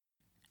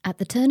At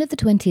the turn of the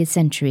 20th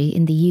century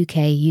in the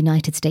UK,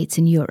 United States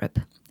and Europe,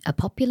 a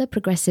popular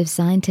progressive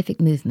scientific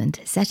movement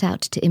set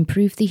out to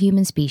improve the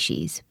human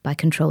species by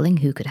controlling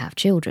who could have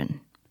children.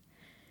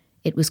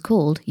 It was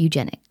called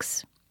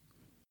eugenics.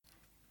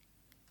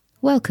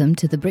 Welcome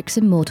to the Bricks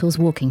and Mortals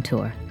Walking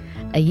Tour,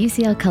 a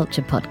UCL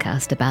culture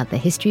podcast about the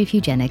history of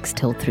eugenics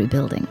told through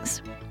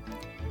buildings.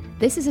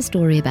 This is a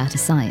story about a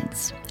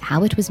science,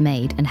 how it was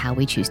made and how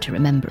we choose to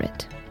remember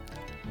it.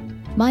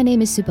 My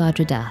name is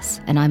Subhadra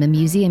Das, and I'm a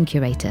museum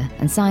curator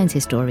and science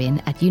historian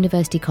at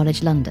University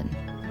College London,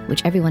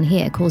 which everyone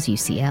here calls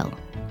UCL.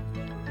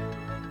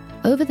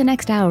 Over the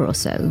next hour or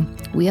so,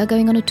 we are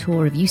going on a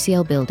tour of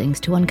UCL buildings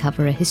to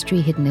uncover a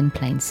history hidden in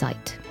plain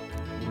sight.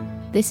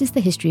 This is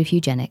the history of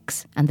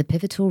eugenics and the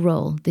pivotal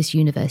role this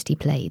university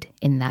played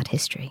in that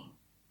history.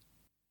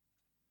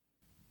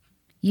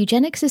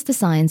 Eugenics is the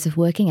science of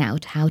working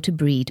out how to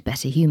breed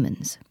better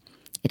humans.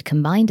 It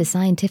combined a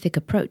scientific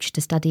approach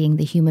to studying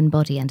the human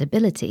body and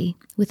ability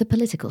with a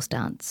political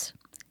stance.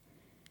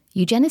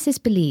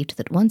 Eugenicists believed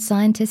that once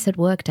scientists had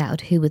worked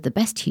out who were the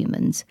best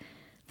humans,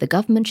 the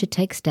government should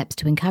take steps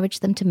to encourage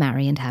them to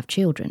marry and have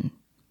children.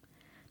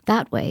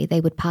 That way,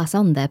 they would pass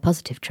on their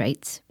positive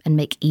traits and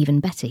make even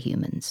better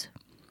humans.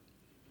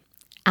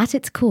 At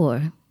its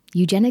core,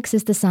 eugenics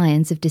is the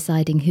science of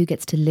deciding who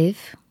gets to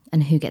live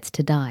and who gets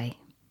to die.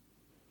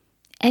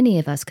 Any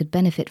of us could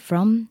benefit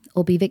from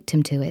or be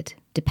victim to it,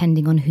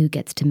 depending on who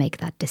gets to make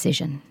that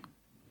decision.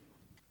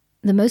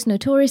 The most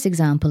notorious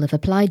example of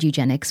applied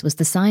eugenics was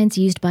the science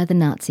used by the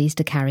Nazis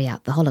to carry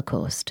out the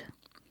Holocaust.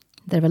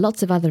 There are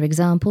lots of other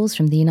examples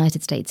from the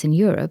United States and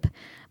Europe,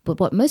 but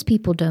what most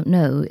people don't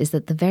know is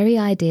that the very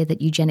idea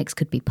that eugenics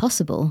could be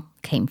possible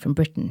came from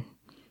Britain.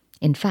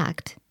 In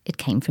fact, it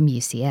came from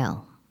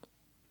UCL.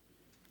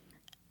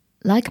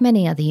 Like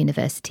many other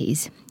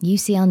universities,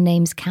 UCL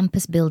names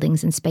campus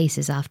buildings and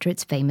spaces after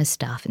its famous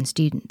staff and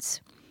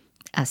students.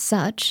 As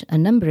such, a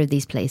number of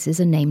these places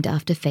are named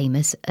after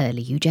famous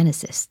early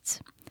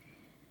eugenicists.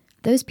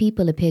 Those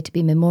people appear to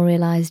be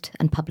memorialized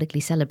and publicly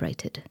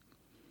celebrated.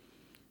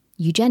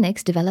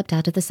 Eugenics developed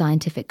out of the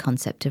scientific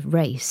concept of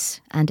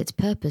race, and its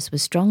purpose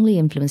was strongly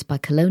influenced by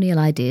colonial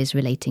ideas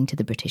relating to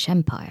the British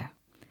Empire.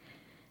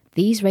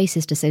 These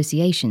racist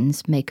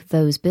associations make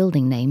those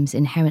building names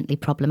inherently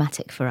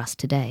problematic for us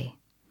today.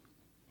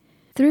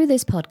 Through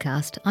this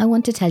podcast, I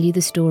want to tell you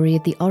the story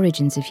of the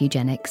origins of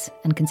eugenics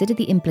and consider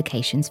the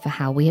implications for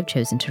how we have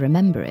chosen to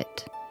remember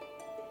it.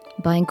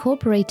 By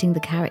incorporating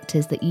the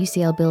characters that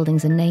UCL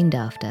buildings are named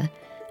after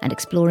and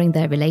exploring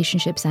their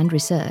relationships and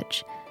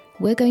research,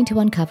 we're going to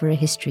uncover a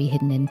history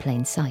hidden in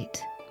plain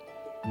sight.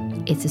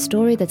 It's a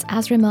story that's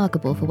as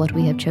remarkable for what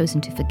we have chosen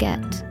to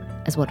forget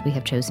as what we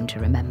have chosen to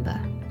remember.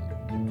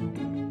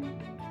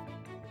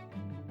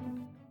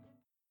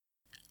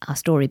 Our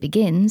story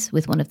begins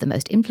with one of the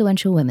most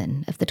influential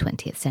women of the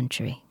 20th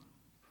century.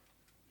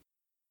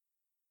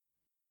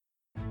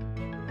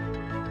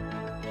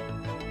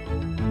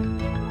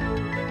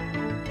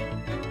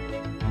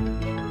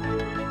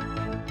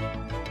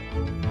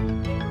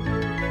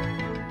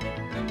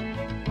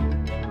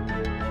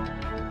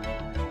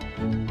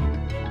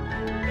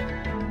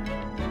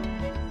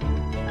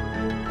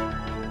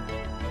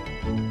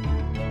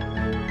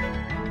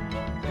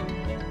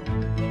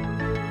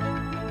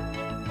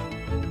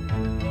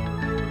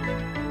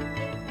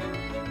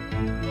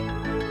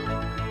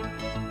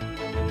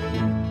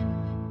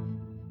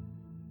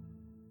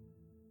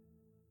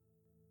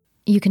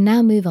 You can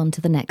now move on to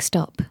the next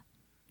stop.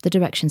 The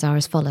directions are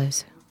as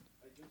follows.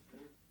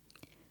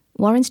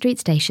 Warren Street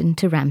Station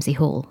to Ramsey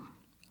Hall.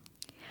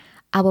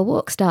 Our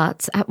walk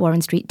starts at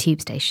Warren Street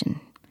Tube Station.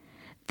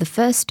 The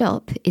first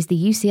stop is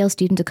the UCL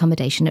student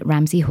accommodation at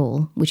Ramsey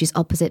Hall, which is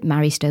opposite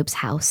Mary Stopes'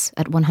 house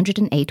at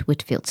 108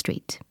 Whitfield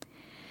Street.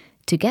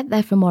 To get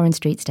there from Warren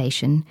Street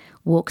Station,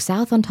 walk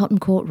south on Tottenham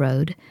Court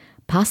Road,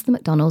 past the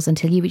McDonald's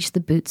until you reach the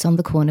Boots on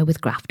the corner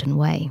with Grafton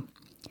Way.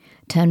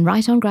 Turn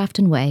right on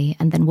Grafton Way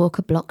and then walk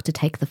a block to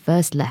take the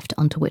first left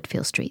onto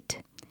Whitfield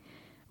Street.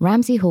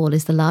 Ramsey Hall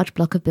is the large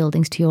block of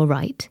buildings to your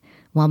right,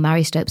 while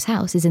Mary Stopes'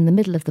 house is in the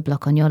middle of the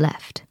block on your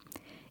left.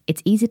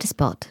 It's easy to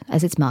spot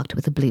as it's marked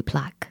with a blue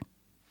plaque.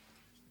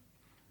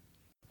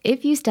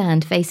 If you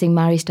stand facing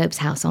Mary Stopes'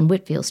 house on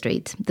Whitfield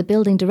Street, the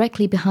building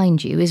directly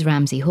behind you is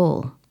Ramsey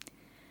Hall.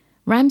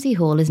 Ramsey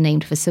Hall is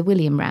named for Sir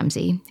William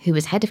Ramsay, who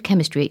was head of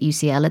chemistry at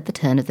UCL at the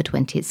turn of the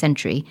 20th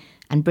century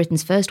and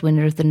Britain's first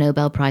winner of the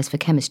Nobel Prize for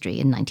Chemistry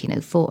in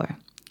 1904.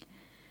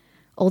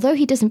 Although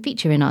he doesn't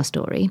feature in our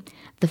story,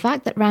 the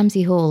fact that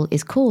Ramsey Hall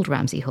is called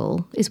Ramsey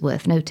Hall is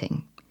worth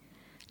noting.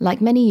 Like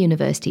many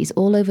universities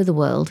all over the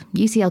world,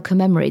 UCL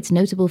commemorates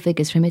notable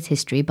figures from its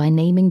history by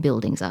naming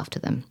buildings after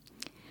them.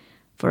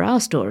 For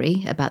our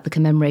story about the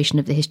commemoration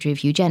of the history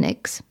of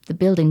eugenics, the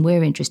building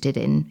we're interested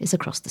in is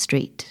across the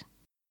street.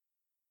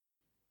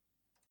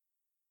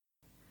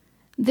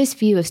 This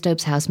view of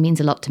Stopes House means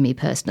a lot to me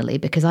personally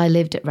because I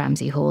lived at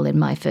Ramsey Hall in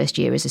my first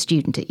year as a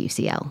student at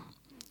UCL.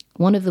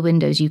 One of the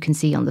windows you can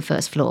see on the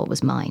first floor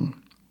was mine.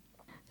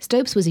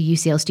 Stopes was a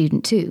UCL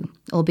student too,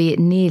 albeit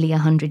nearly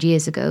 100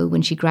 years ago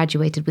when she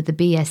graduated with the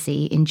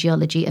BSc in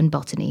Geology and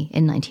Botany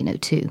in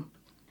 1902.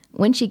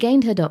 When she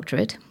gained her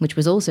doctorate, which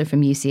was also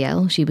from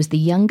UCL, she was the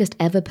youngest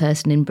ever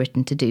person in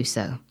Britain to do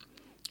so.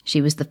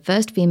 She was the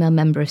first female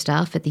member of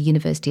staff at the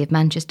University of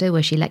Manchester,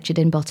 where she lectured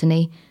in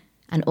botany,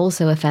 and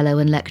also a fellow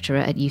and lecturer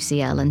at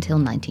UCL until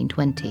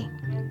 1920.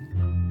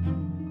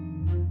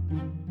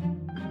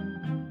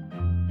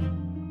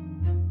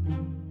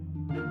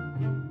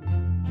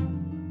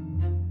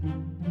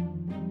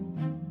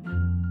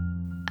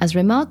 As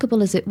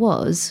remarkable as it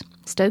was,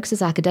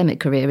 Stokes's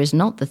academic career is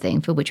not the thing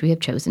for which we have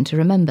chosen to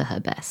remember her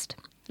best.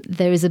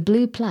 There is a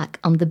blue plaque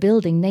on the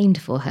building named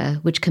for her,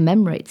 which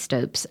commemorates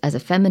Stopes as a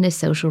feminist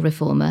social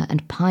reformer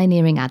and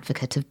pioneering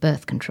advocate of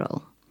birth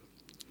control.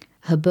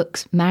 Her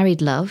books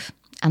Married Love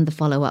and the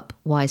follow-up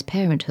Wise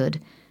Parenthood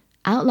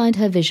outlined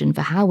her vision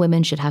for how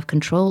women should have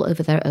control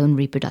over their own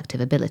reproductive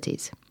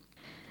abilities.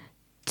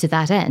 To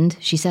that end,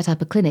 she set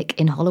up a clinic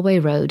in Holloway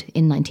Road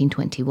in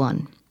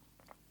 1921.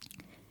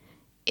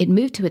 It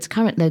moved to its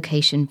current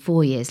location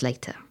 4 years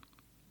later.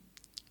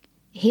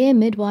 Here,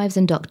 midwives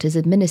and doctors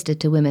administered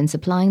to women,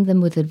 supplying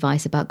them with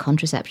advice about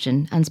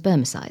contraception and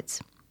spermicides.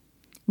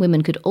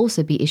 Women could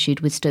also be issued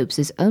with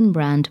Stopes's own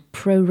brand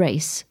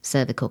Pro-Race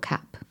cervical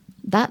cap.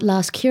 That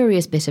last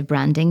curious bit of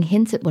branding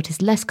hints at what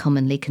is less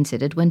commonly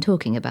considered when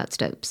talking about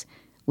Stopes,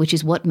 which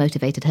is what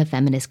motivated her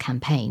feminist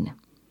campaign.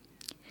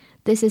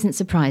 This isn't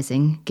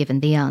surprising, given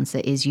the answer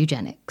is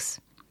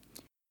eugenics.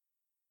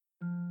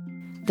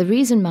 The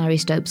reason Marie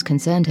Stopes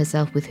concerned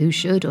herself with who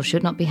should or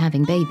should not be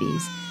having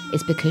babies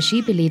is because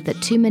she believed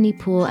that too many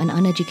poor and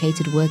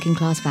uneducated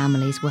working-class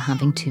families were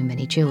having too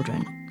many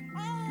children.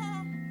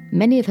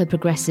 Many of her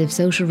progressive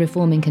social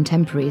reforming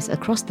contemporaries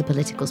across the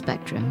political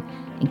spectrum,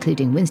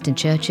 including Winston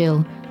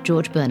Churchill,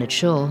 George Bernard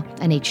Shaw,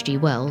 and H.G.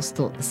 Wells,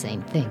 thought the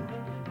same thing.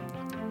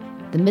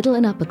 The middle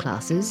and upper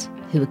classes,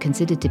 who were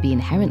considered to be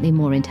inherently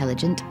more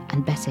intelligent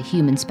and better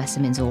human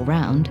specimens all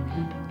round,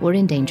 were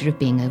in danger of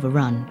being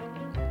overrun.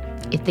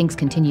 If things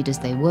continued as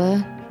they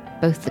were,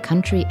 both the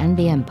country and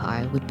the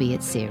empire would be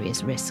at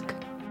serious risk.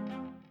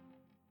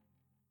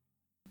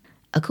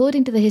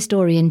 According to the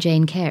historian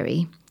Jane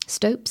Carey,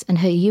 Stopes and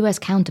her US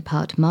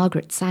counterpart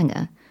Margaret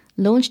Sanger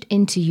launched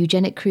into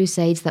eugenic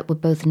crusades that were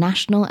both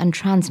national and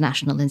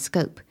transnational in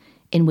scope,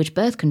 in which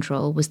birth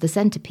control was the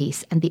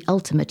centerpiece and the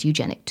ultimate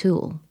eugenic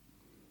tool.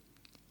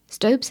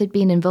 Stopes had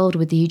been involved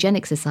with the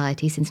Eugenics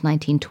Society since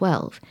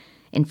 1912.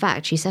 In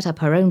fact, she set up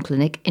her own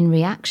clinic in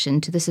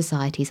reaction to the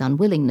Society's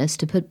unwillingness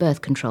to put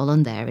birth control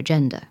on their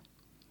agenda.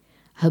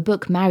 Her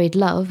book Married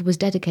Love was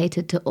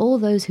dedicated to all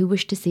those who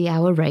wish to see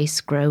our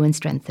race grow in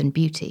strength and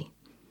beauty.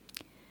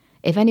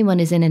 If anyone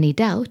is in any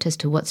doubt as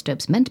to what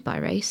Stopes meant by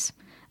race,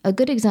 a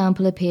good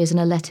example appears in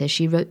a letter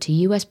she wrote to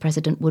US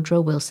President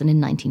Woodrow Wilson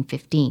in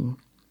 1915.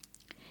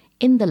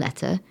 In the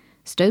letter,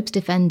 Stopes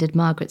defended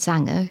Margaret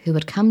Sanger, who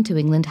had come to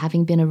England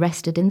having been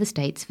arrested in the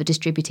States for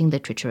distributing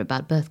literature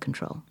about birth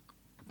control.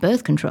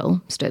 Birth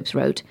control, Stopes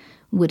wrote,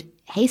 would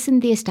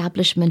hasten the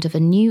establishment of a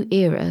new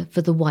era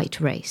for the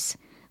white race,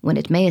 when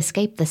it may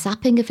escape the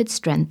sapping of its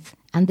strength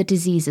and the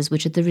diseases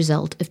which are the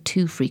result of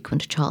too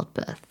frequent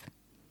childbirth.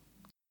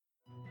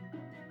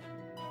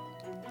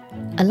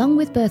 Along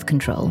with birth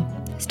control,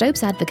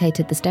 Stopes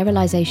advocated the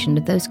sterilisation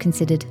of those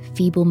considered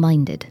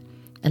feeble-minded,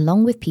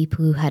 along with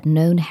people who had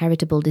known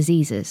heritable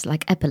diseases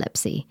like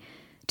epilepsy,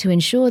 to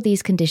ensure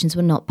these conditions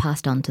were not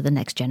passed on to the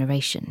next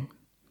generation.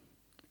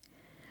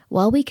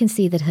 While we can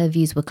see that her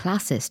views were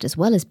classist as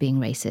well as being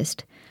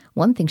racist,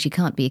 one thing she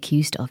can't be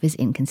accused of is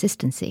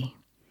inconsistency.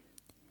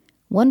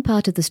 One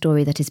part of the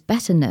story that is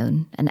better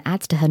known and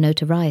adds to her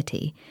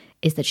notoriety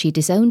is that she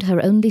disowned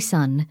her only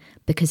son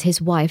because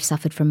his wife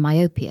suffered from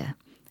myopia,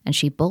 and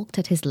she balked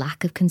at his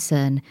lack of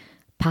concern,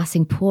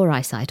 passing poor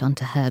eyesight on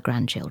to her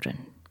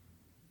grandchildren.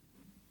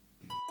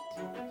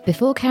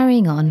 Before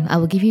carrying on, I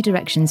will give you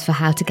directions for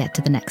how to get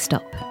to the next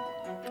stop.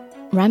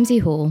 Ramsey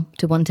Hall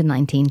to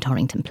 1-19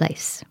 Torrington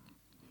Place.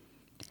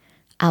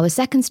 Our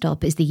second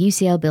stop is the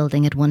UCL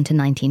building at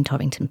 1-19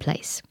 Torrington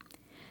Place.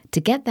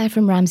 To get there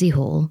from Ramsey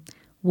Hall,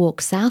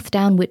 walk south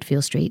down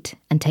Whitfield Street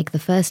and take the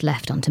first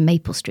left onto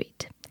Maple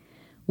Street.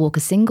 Walk a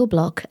single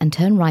block and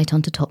turn right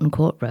onto Tottenham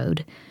Court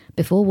Road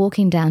before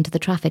walking down to the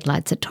traffic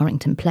lights at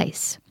Torrington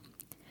Place.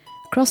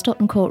 Cross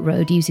Tottenham Court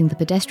Road using the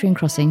pedestrian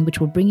crossing, which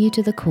will bring you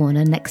to the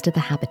corner next to the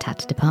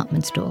Habitat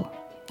department store.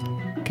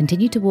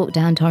 Continue to walk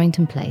down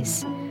Torrington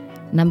Place.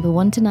 Number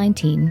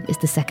 1-19 is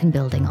the second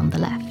building on the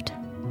left.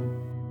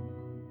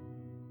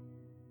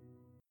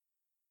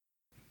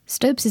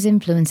 Stopes's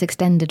influence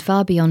extended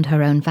far beyond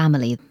her own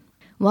family.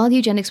 While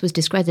eugenics was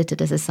discredited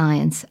as a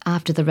science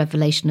after the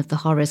revelation of the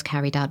horrors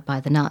carried out by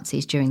the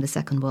Nazis during the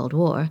Second World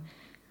War,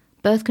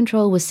 birth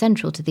control was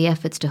central to the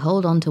efforts to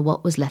hold on to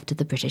what was left of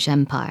the British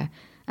Empire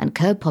and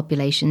curb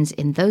populations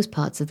in those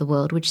parts of the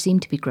world which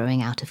seemed to be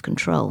growing out of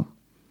control.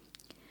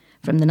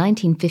 From the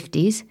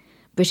 1950s,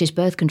 British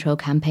birth control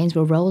campaigns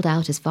were rolled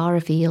out as far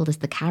afield as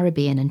the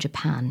Caribbean and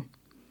Japan.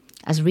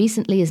 As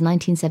recently as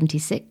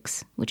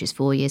 1976, which is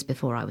 4 years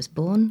before I was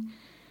born,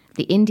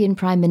 the Indian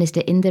Prime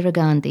Minister Indira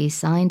Gandhi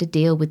signed a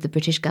deal with the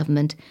British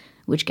government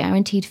which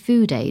guaranteed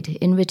food aid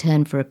in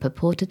return for a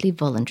purportedly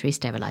voluntary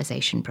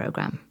sterilisation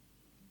programme.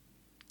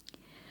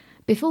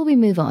 Before we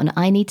move on,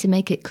 I need to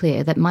make it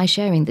clear that my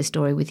sharing this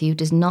story with you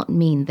does not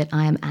mean that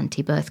I am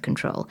anti-birth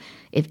control.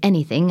 If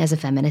anything, as a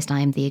feminist,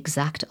 I am the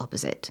exact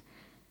opposite.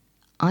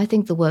 I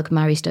think the work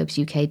Marie Stopes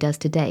UK does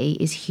today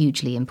is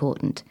hugely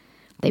important.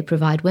 They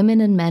provide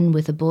women and men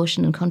with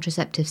abortion and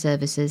contraceptive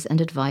services and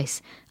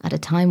advice at a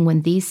time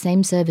when these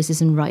same services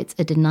and rights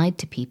are denied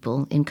to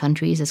people in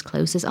countries as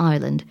close as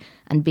Ireland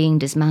and being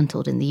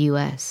dismantled in the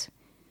US.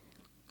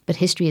 But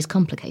history is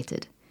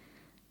complicated.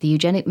 The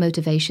eugenic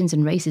motivations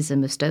and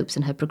racism of Stopes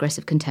and her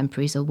progressive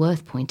contemporaries are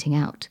worth pointing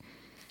out.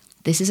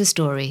 This is a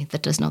story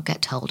that does not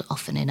get told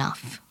often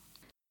enough.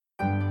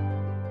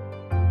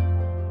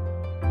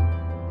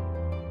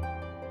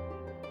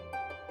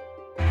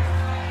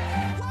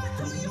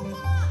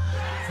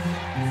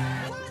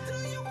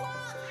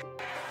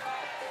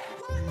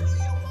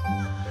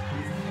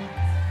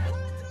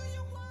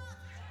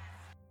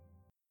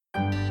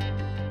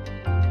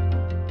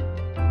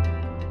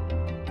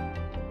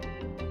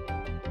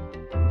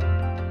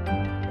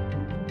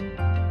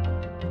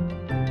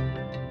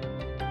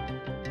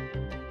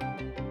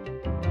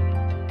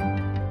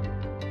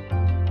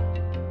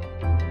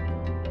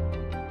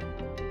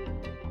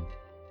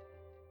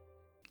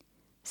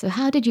 So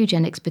how did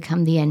eugenics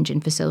become the engine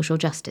for social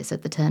justice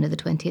at the turn of the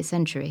 20th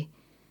century?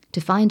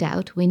 To find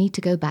out, we need to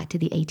go back to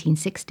the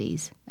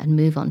 1860s and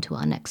move on to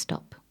our next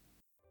stop.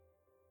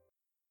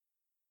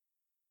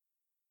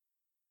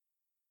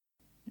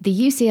 The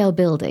UCL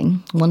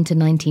building,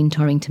 1-19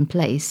 Torrington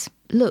Place,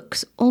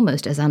 looks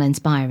almost as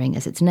uninspiring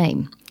as its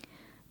name,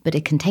 but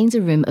it contains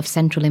a room of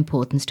central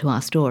importance to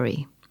our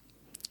story.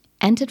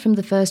 Entered from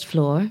the first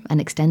floor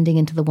and extending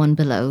into the one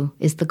below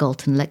is the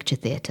Galton Lecture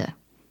Theatre.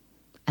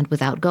 And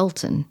without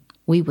Galton,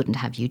 we wouldn't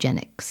have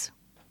eugenics.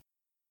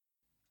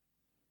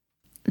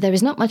 There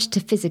is not much to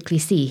physically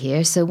see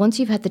here, so once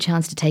you've had the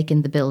chance to take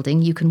in the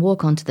building, you can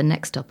walk on to the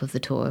next stop of the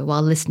tour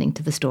while listening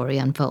to the story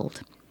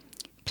unfold.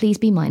 Please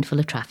be mindful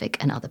of traffic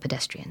and other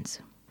pedestrians.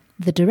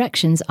 The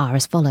directions are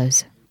as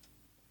follows.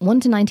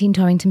 1-19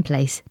 Torrington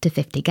Place to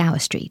 50 Gower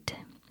Street.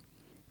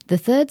 The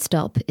third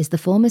stop is the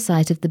former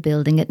site of the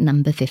building at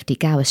number 50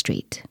 Gower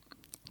Street.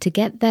 To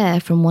get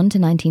there from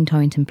 1-19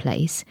 Torrington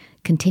Place,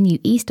 continue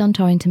east on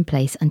Torrington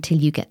Place until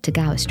you get to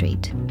Gower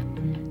Street.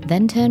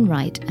 Then turn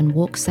right and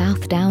walk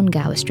south down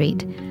Gower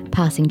Street,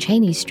 passing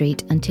Cheney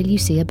Street until you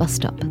see a bus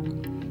stop.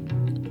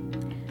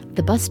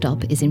 The bus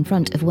stop is in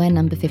front of where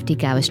number 50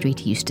 Gower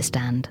Street used to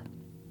stand.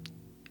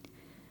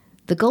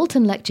 The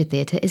Galton Lecture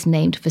Theatre is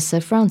named for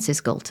Sir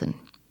Francis Galton.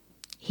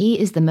 He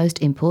is the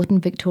most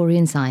important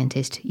Victorian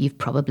scientist you've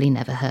probably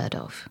never heard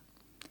of.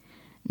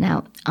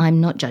 Now,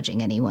 I'm not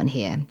judging anyone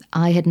here.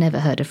 I had never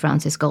heard of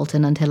Francis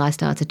Galton until I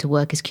started to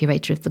work as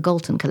curator of the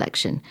Galton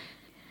collection.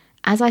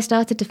 As I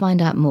started to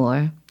find out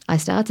more, I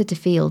started to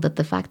feel that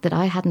the fact that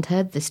I hadn't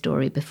heard this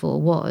story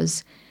before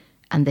was,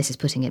 and this is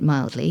putting it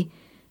mildly,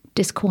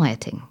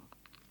 disquieting.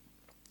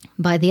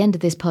 By the end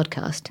of this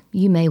podcast,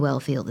 you may well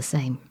feel the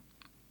same.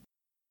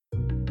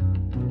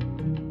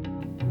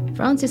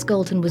 Francis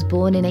Galton was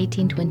born in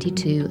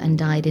 1822 and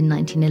died in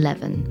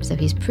 1911, so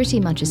he's pretty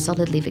much as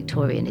solidly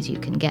Victorian as you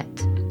can get.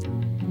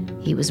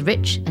 He was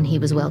rich and he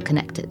was well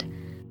connected.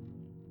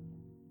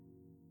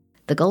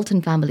 The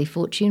Galton family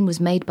fortune was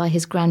made by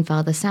his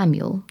grandfather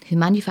Samuel, who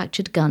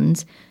manufactured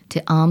guns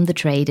to arm the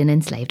trade in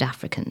enslaved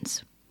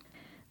Africans.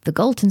 The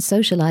Galtons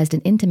socialised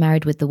and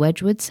intermarried with the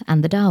Wedgwoods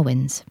and the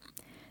Darwins.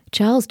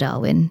 Charles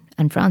Darwin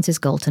and Francis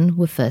Galton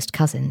were first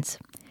cousins.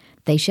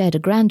 They shared a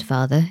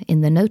grandfather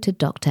in the noted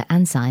doctor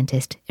and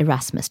scientist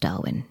Erasmus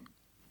Darwin.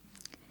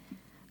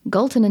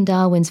 Galton and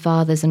Darwin's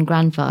fathers and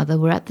grandfather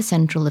were at the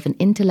central of an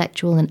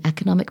intellectual and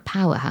economic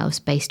powerhouse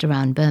based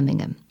around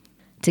Birmingham.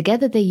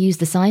 Together they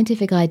used the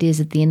scientific ideas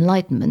of the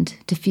Enlightenment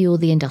to fuel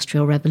the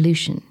Industrial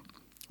Revolution,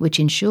 which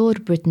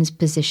ensured Britain's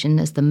position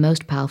as the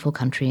most powerful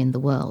country in the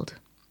world.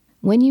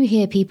 When you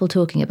hear people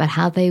talking about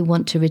how they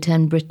want to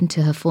return Britain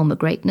to her former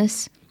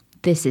greatness,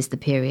 this is the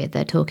period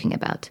they're talking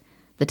about.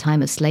 The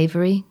time of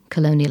slavery,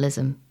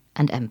 colonialism,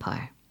 and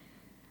empire.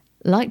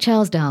 Like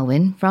Charles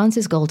Darwin,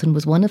 Francis Galton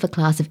was one of a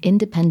class of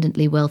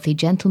independently wealthy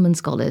gentleman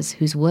scholars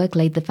whose work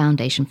laid the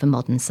foundation for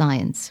modern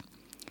science.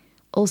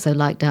 Also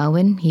like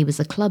Darwin, he was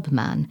a club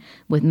man,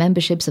 with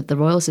memberships of the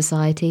Royal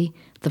Society,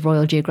 the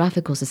Royal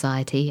Geographical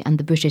Society, and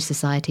the British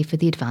Society for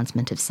the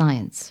Advancement of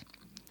Science.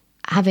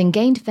 Having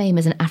gained fame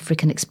as an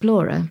African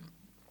explorer,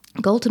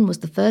 Galton was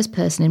the first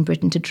person in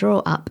Britain to draw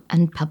up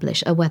and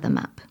publish a weather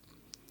map.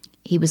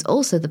 He was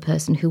also the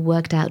person who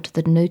worked out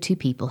that no two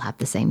people have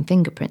the same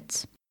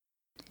fingerprints.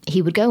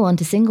 He would go on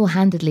to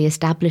single-handedly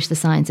establish the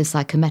science of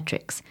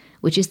psychometrics,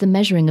 which is the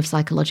measuring of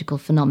psychological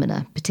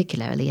phenomena,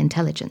 particularly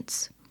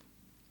intelligence.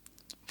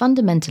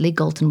 Fundamentally,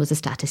 Galton was a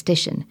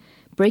statistician,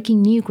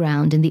 breaking new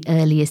ground in the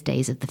earliest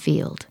days of the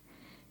field.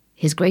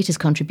 His greatest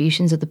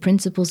contributions are the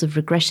principles of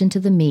regression to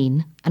the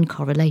mean and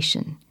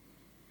correlation.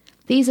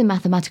 These are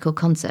mathematical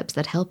concepts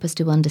that help us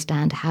to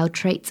understand how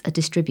traits are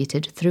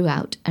distributed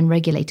throughout and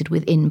regulated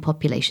within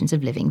populations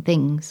of living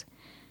things.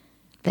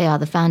 They are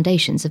the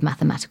foundations of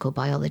mathematical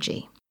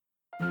biology.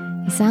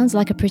 He sounds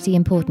like a pretty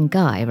important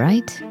guy,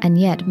 right? And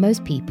yet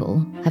most people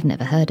have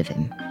never heard of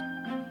him.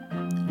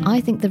 I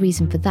think the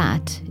reason for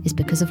that is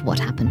because of what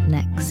happened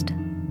next.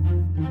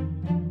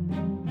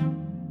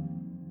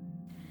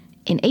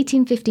 In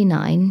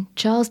 1859,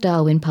 Charles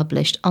Darwin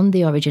published On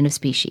the Origin of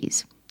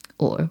Species,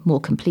 or more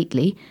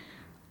completely,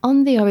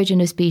 On the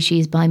Origin of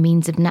Species by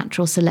Means of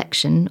Natural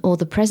Selection or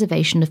the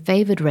Preservation of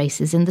Favoured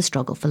Races in the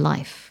Struggle for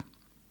Life.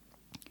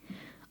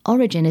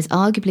 Origin is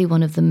arguably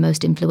one of the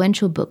most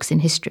influential books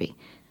in history,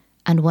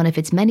 and one of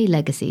its many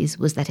legacies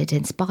was that it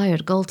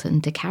inspired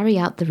Galton to carry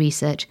out the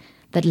research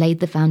that laid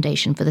the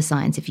foundation for the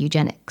science of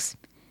eugenics.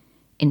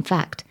 In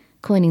fact,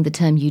 coining the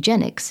term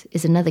eugenics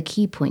is another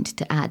key point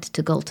to add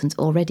to Galton's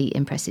already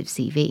impressive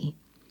CV.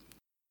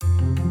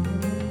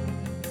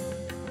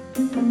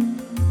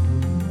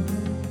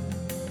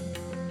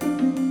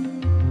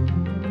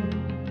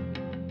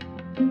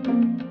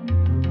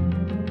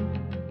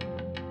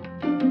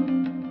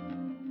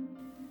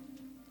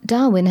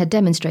 Darwin had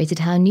demonstrated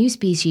how new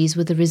species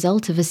were the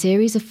result of a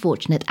series of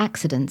fortunate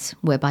accidents,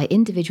 whereby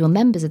individual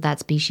members of that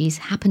species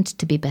happened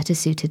to be better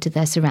suited to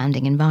their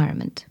surrounding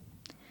environment.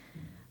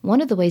 One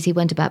of the ways he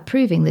went about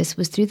proving this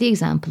was through the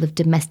example of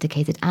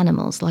domesticated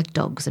animals like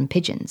dogs and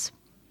pigeons.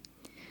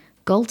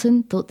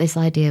 Galton thought this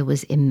idea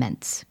was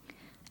immense,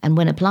 and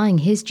when applying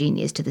his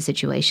genius to the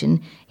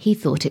situation, he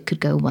thought it could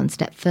go one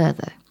step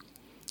further.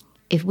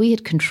 If we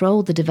had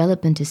controlled the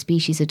development of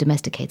species of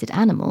domesticated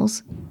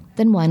animals,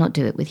 then why not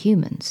do it with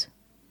humans?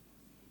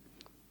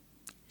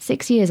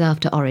 6 years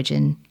after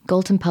Origin,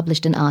 Galton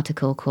published an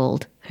article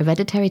called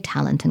Hereditary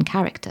Talent and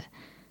Character,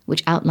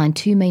 which outlined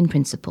two main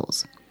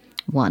principles.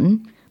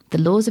 1,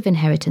 the laws of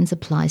inheritance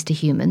applies to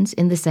humans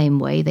in the same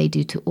way they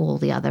do to all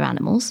the other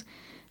animals.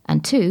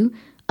 And 2,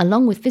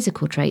 along with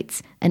physical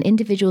traits, an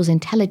individual's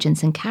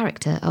intelligence and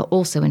character are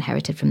also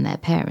inherited from their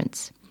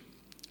parents.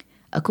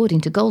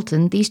 According to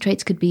Galton, these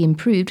traits could be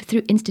improved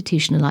through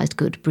institutionalized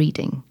good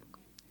breeding.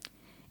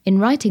 In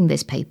writing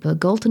this paper,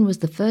 Galton was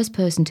the first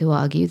person to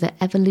argue that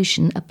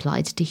evolution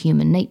applied to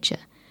human nature,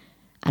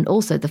 and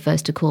also the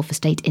first to call for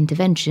state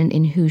intervention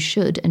in who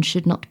should and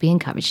should not be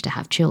encouraged to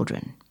have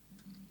children.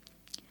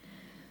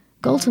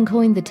 Galton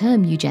coined the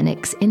term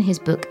eugenics in his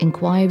book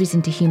Inquiries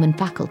into Human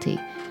Faculty,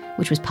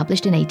 which was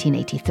published in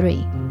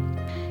 1883.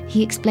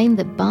 He explained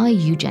that by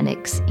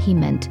eugenics he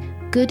meant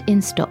good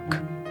in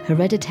stock,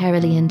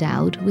 hereditarily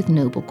endowed with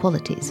noble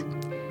qualities,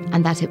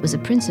 and that it was a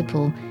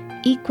principle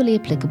equally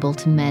applicable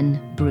to men,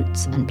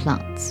 brutes, and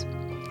plants.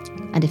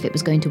 And if it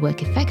was going to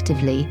work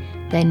effectively,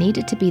 there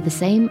needed to be the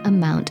same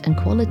amount and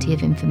quality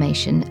of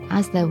information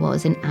as there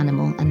was in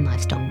animal and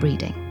livestock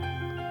breeding.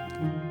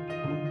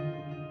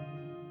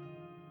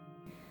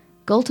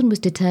 Galton was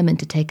determined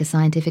to take a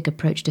scientific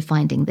approach to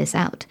finding this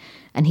out,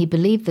 and he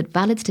believed that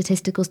valid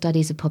statistical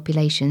studies of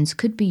populations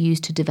could be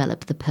used to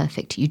develop the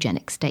perfect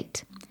eugenic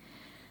state.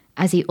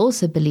 As he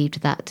also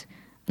believed that,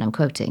 and I'm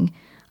quoting,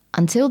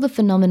 until the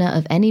phenomena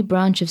of any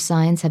branch of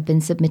science have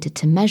been submitted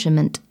to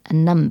measurement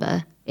and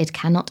number, it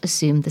cannot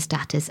assume the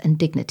status and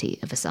dignity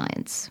of a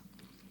science.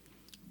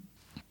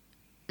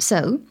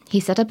 So, he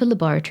set up a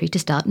laboratory to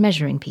start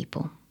measuring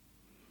people.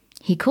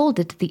 He called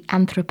it the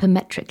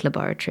anthropometric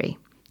laboratory,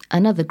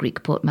 another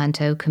Greek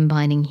portmanteau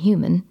combining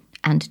human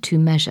and to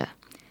measure,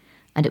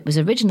 and it was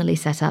originally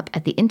set up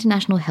at the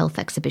International Health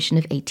Exhibition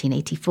of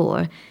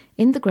 1884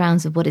 in the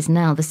grounds of what is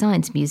now the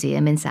Science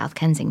Museum in South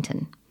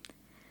Kensington.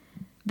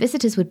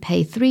 Visitors would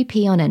pay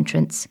 3p on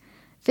entrance,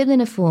 fill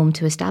in a form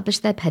to establish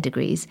their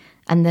pedigrees,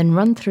 and then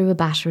run through a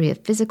battery of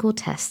physical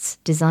tests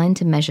designed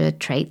to measure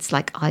traits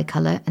like eye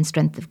colour and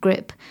strength of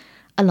grip,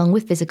 along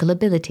with physical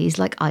abilities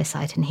like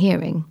eyesight and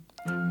hearing.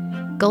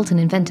 Galton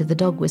invented the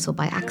dog whistle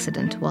by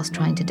accident whilst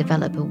trying to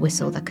develop a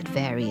whistle that could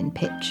vary in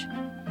pitch.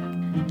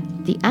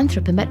 The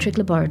anthropometric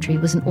laboratory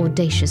was an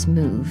audacious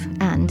move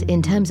and,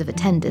 in terms of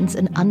attendance,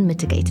 an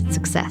unmitigated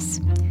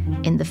success.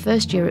 In the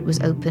first year it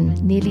was open,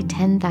 nearly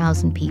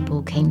 10,000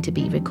 people came to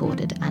be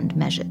recorded and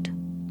measured.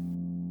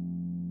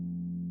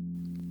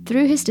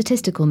 Through his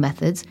statistical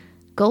methods,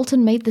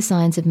 Galton made the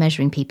science of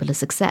measuring people a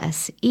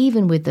success,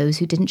 even with those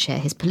who didn't share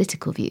his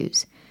political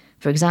views.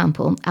 For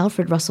example,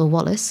 Alfred Russel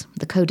Wallace,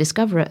 the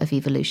co-discoverer of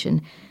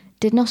evolution,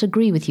 did not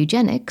agree with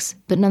eugenics,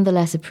 but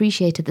nonetheless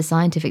appreciated the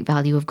scientific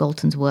value of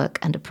Galton's work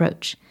and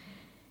approach.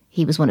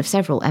 He was one of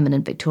several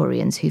eminent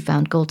Victorians who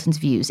found Galton's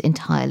views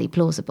entirely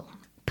plausible.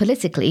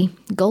 Politically,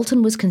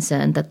 Galton was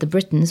concerned that the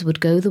Britons would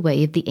go the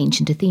way of the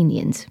ancient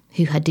Athenians,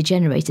 who had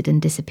degenerated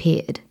and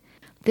disappeared.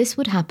 This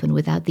would happen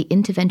without the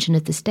intervention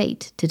of the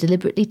state to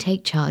deliberately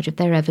take charge of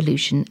their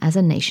evolution as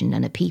a nation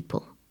and a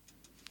people.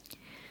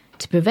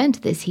 To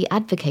prevent this, he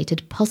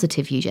advocated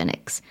positive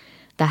eugenics,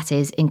 that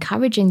is,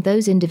 encouraging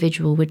those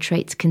individuals with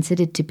traits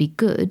considered to be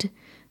good,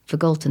 for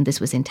Galton this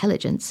was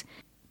intelligence,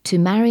 to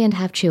marry and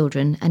have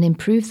children and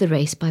improve the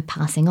race by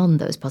passing on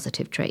those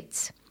positive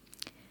traits.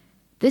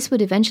 This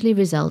would eventually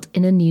result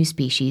in a new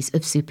species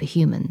of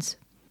superhumans.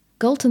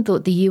 Galton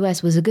thought the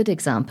US was a good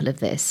example of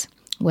this,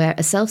 where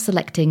a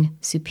self-selecting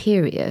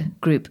superior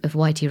group of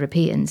white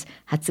Europeans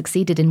had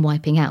succeeded in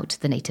wiping out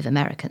the Native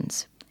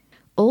Americans.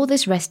 All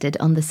this rested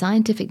on the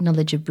scientific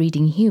knowledge of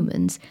breeding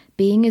humans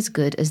being as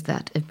good as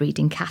that of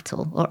breeding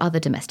cattle or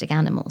other domestic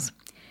animals.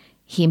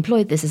 He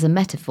employed this as a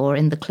metaphor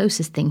in the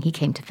closest thing he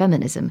came to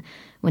feminism,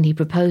 when he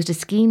proposed a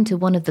scheme to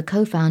one of the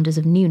co-founders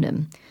of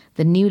Newnham,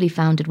 the newly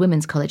founded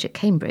women's college at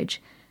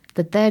Cambridge,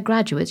 that their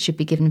graduates should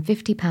be given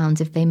 £50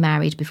 if they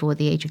married before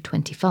the age of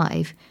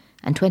 25,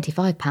 and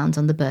 £25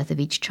 on the birth of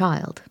each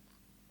child.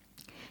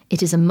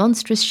 "It is a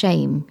monstrous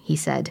shame," he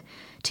said,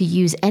 "to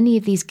use any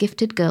of these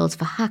gifted girls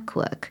for hack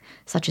work,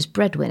 such as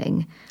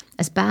breadwinning,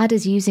 as bad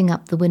as using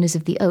up the winners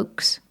of the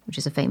Oaks," which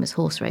is a famous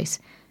horse race,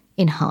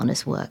 "in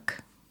harness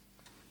work."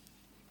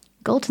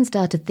 Galton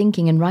started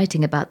thinking and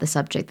writing about the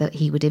subject that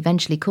he would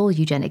eventually call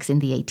eugenics in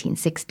the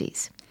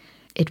 1860s.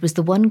 It was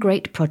the one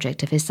great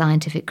project of his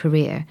scientific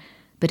career,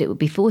 but it would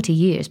be 40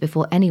 years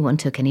before anyone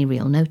took any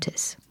real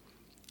notice.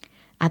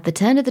 At the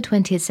turn of the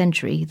 20th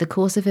century, the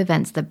course of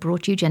events that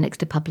brought eugenics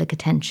to public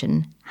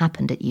attention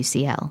happened at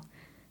UCL,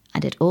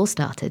 and it all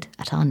started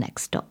at our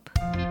next stop.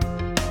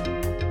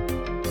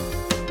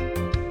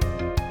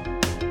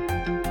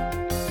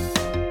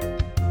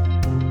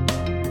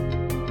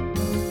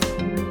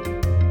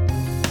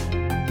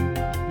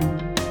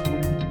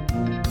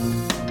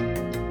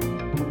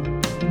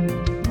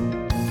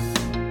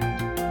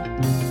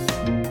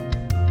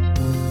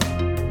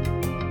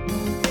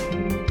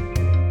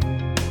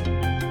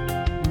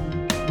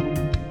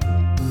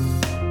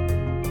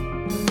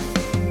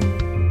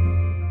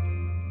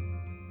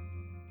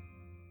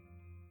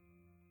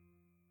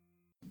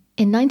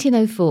 In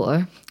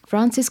 1904,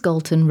 Francis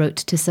Galton wrote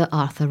to Sir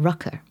Arthur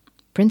Rucker,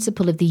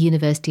 principal of the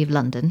University of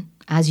London,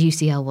 as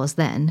UCL was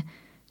then,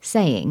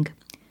 saying,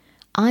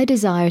 "I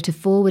desire to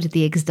forward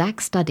the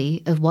exact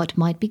study of what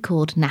might be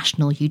called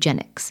national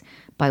eugenics,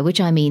 by which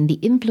I mean the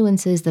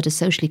influences that are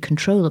socially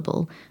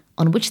controllable,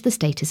 on which the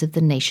status of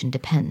the nation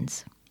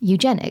depends."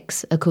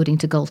 Eugenics, according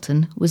to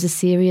Galton, was a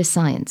serious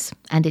science,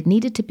 and it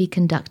needed to be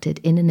conducted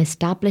in an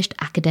established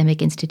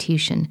academic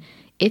institution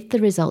if the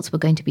results were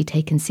going to be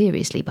taken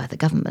seriously by the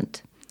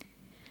government.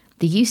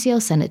 The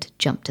UCL Senate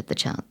jumped at the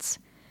chance.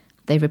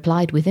 They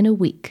replied within a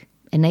week,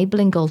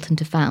 enabling Galton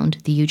to found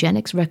the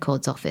Eugenics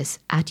Records Office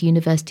at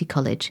University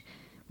College,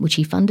 which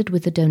he funded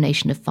with a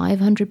donation of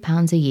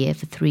 £500 a year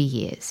for 3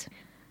 years.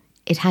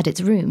 It had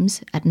its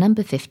rooms at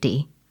number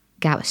 50,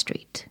 Gower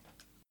Street.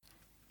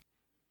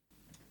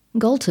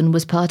 Galton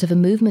was part of a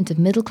movement of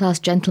middle-class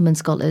gentlemen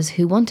scholars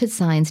who wanted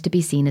science to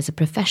be seen as a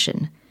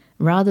profession,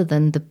 rather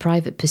than the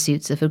private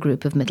pursuits of a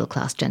group of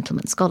middle-class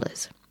gentlemen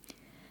scholars.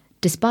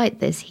 Despite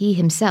this, he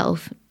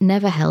himself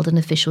never held an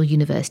official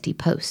university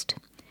post.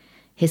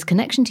 His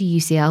connection to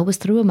UCL was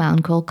through a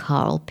man called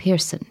Karl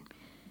Pearson.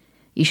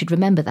 You should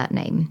remember that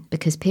name,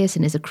 because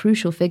Pearson is a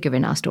crucial figure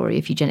in our story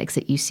of eugenics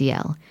at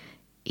UCL.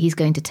 He's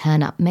going to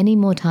turn up many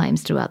more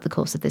times throughout the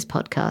course of this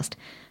podcast,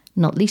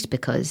 not least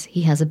because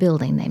he has a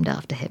building named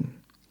after him.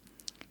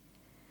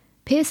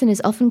 Pearson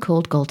is often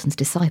called Galton's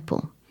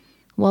disciple.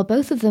 While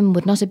both of them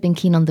would not have been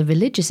keen on the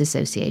religious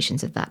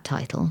associations of that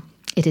title,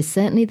 it is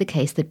certainly the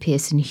case that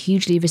Pearson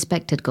hugely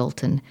respected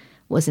Galton,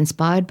 was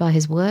inspired by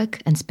his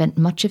work, and spent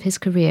much of his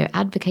career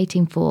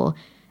advocating for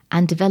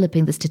and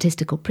developing the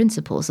statistical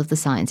principles of the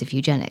science of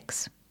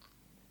eugenics.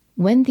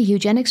 When the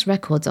Eugenics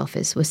Records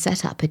Office was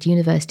set up at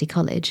University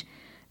College,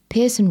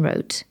 Pearson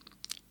wrote,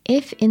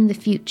 "If in the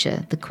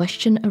future the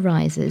question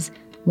arises,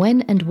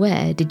 when and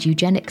where did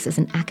eugenics as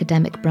an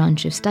academic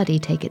branch of study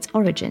take its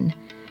origin,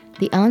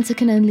 the answer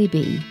can only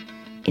be,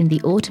 in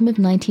the autumn of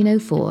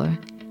 1904,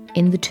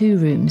 in the 2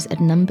 rooms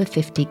at number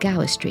 50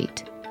 Gower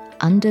Street,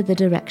 under the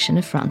direction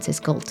of Francis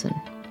Galton."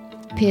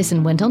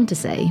 Pearson went on to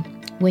say,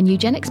 "When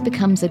eugenics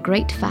becomes a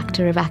great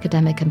factor of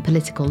academic and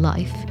political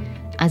life,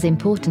 as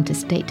important as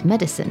state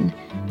medicine,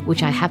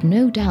 which I have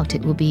no doubt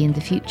it will be in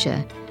the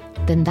future,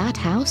 then that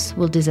house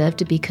will deserve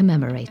to be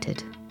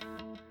commemorated."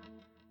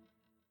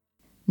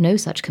 No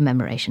such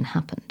commemoration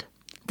happened.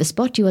 The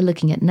spot you are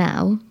looking at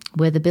now,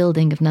 where the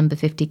building of number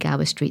 50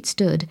 Gower Street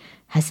stood,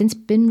 has since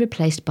been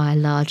replaced by a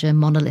larger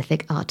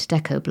monolithic Art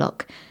Deco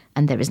block,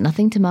 and there is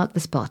nothing to mark the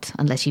spot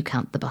unless you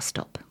count the bus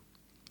stop.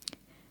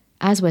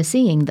 As we're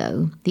seeing,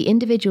 though, the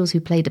individuals who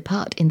played a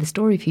part in the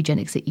story of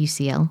eugenics at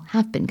UCL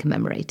have been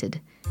commemorated.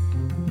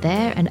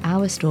 Their and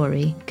our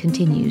story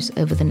continues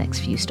over the next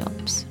few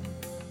stops.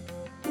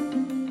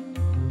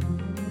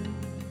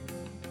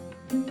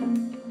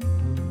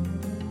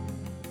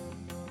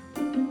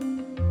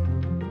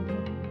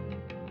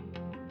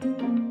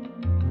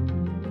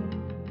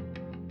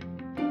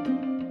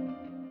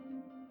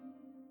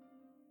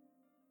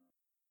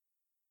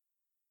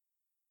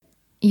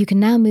 You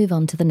can now move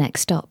on to the next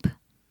stop.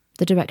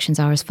 The directions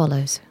are as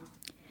follows.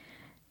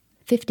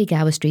 50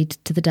 Gower Street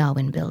to the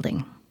Darwin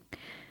Building.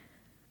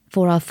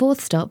 For our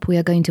 4th stop, we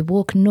are going to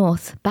walk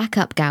north, back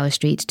up Gower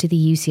Street to the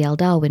UCL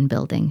Darwin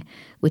Building,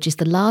 which is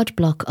the large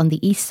block on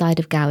the east side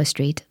of Gower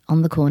Street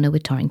on the corner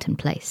with Torrington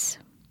Place.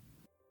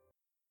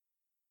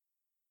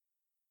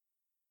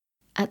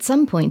 At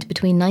some point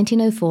between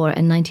 1904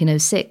 and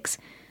 1906,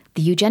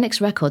 the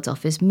Eugenics Records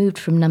Office moved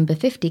from number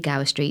 50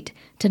 Gower Street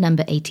to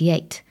number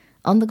 88,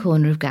 on the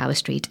corner of Gower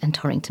Street and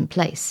Torrington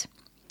Place.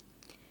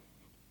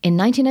 In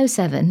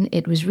 1907,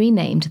 it was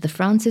renamed the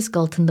Francis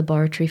Galton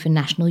Laboratory for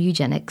National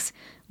Eugenics,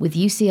 with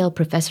UCL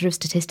Professor of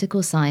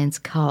Statistical Science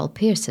Carl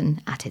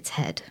Pearson at its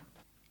head.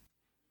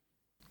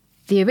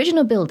 The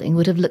original building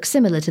would have looked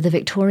similar to the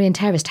Victorian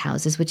terraced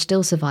houses which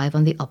still survive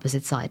on the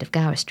opposite side of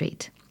Gower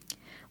Street.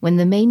 When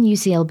the main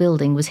UCL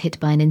building was hit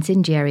by an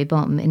incendiary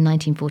bomb in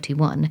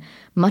 1941,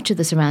 much of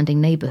the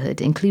surrounding neighbourhood,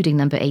 including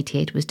number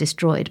 88, was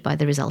destroyed by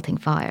the resulting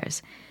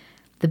fires.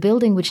 The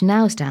building, which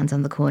now stands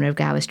on the corner of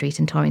Gower Street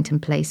and Torrington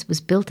Place,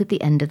 was built at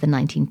the end of the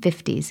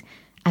 1950s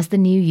as the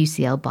new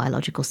UCL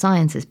Biological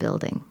Sciences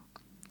building.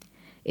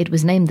 It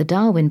was named the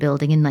Darwin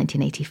Building in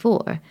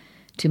 1984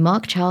 to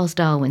mark Charles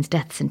Darwin's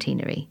death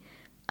centenary,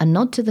 a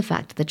nod to the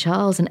fact that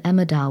Charles and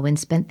Emma Darwin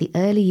spent the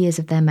early years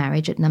of their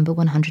marriage at number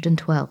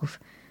 112,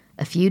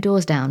 a few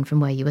doors down from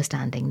where you are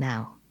standing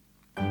now.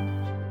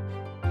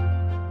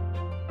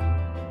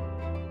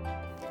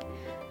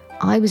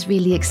 I was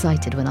really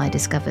excited when I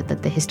discovered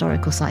that the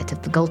historical site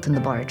of the Galton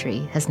Laboratory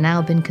has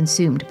now been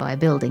consumed by a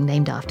building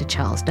named after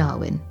Charles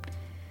Darwin.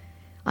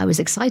 I was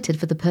excited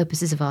for the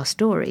purposes of our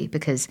story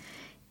because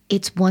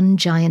it's one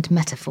giant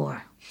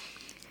metaphor.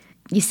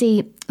 You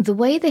see, the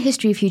way the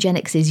history of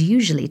eugenics is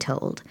usually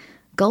told,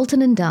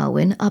 Galton and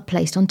Darwin are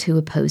placed on two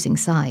opposing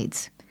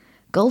sides.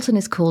 Galton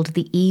is called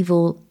the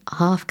evil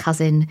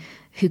half-cousin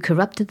who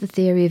corrupted the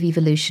theory of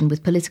evolution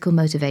with political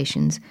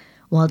motivations,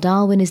 while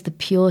Darwin is the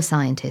pure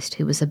scientist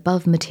who was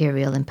above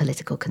material and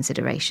political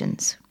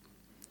considerations.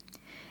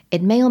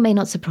 It may or may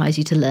not surprise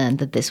you to learn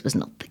that this was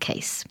not the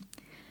case.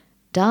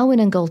 Darwin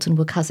and Galton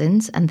were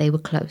cousins, and they were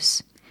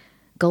close.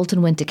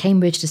 Galton went to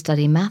Cambridge to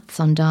study maths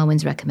on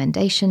Darwin's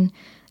recommendation.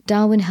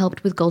 Darwin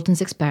helped with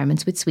Galton's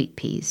experiments with sweet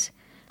peas.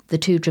 The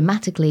two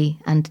dramatically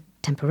and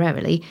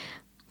temporarily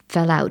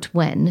fell out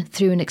when,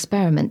 through an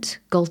experiment,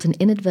 Galton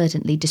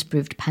inadvertently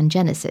disproved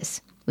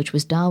pangenesis, which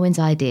was Darwin's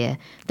idea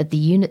that the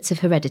units of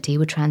heredity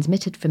were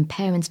transmitted from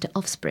parents to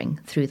offspring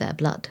through their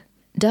blood.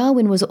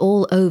 Darwin was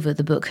all over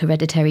the book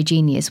Hereditary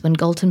Genius when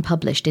Galton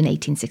published in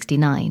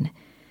 1869.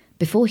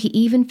 Before he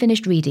even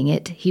finished reading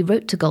it, he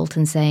wrote to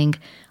Galton saying,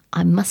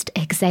 "I must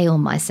exhale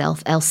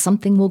myself, else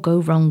something will go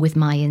wrong with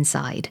my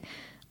inside.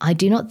 I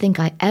do not think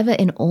I ever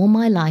in all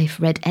my life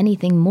read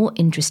anything more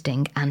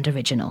interesting and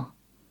original.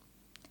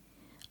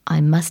 I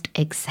must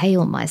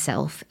exhale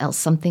myself, else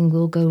something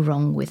will go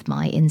wrong with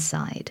my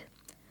inside."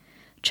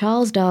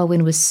 Charles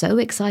Darwin was so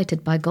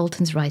excited by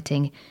Galton's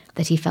writing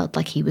that he felt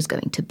like he was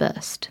going to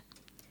burst.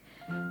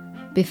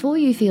 Before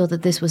you feel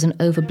that this was an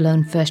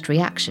overblown first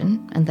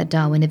reaction, and that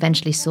Darwin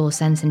eventually saw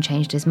sense and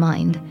changed his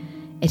mind,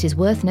 it is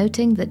worth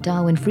noting that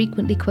Darwin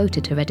frequently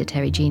quoted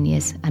Hereditary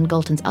Genius and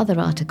Galton's other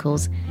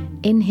articles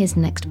in his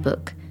next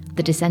book,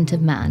 The Descent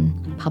of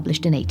Man,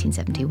 published in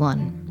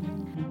 1871.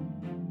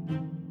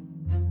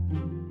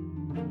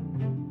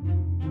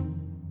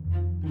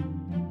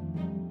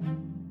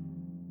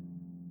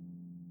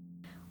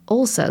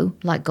 Also,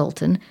 like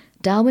Galton,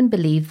 Darwin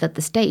believed that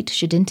the state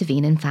should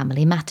intervene in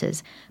family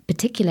matters,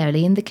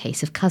 particularly in the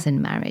case of cousin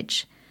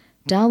marriage.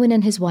 Darwin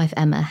and his wife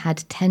Emma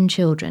had 10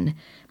 children,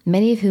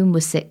 many of whom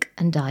were sick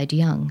and died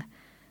young.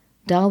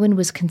 Darwin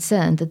was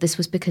concerned that this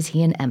was because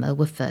he and Emma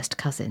were first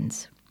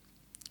cousins.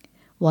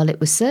 While it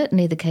was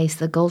certainly the case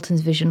that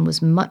Galton's vision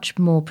was much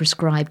more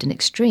prescribed and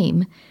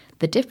extreme,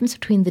 the difference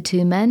between the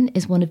two men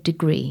is one of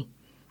degree.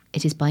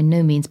 It is by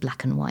no means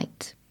black and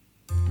white.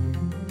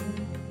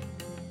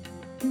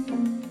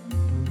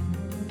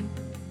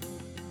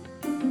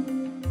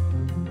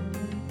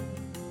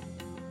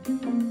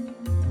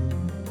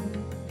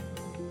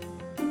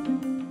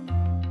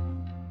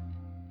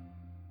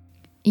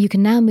 You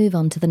can now move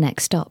on to the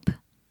next stop.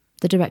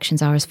 The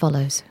directions are as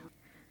follows.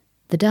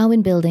 The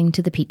Darwin Building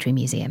to the Petrie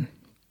Museum.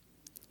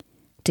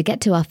 To get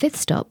to our fifth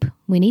stop,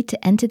 we need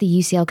to enter the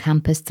UCL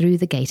campus through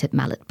the gate at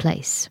Mallet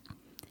Place.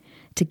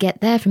 To get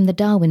there from the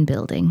Darwin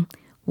Building,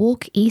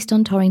 walk east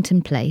on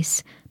Torrington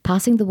Place,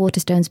 passing the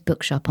Waterstones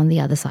bookshop on the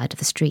other side of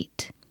the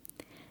street.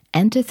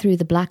 Enter through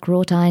the black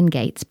wrought iron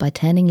gates by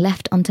turning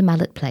left onto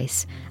Mallet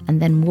Place,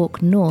 and then walk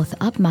north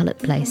up Mallet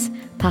Place,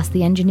 past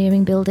the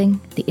Engineering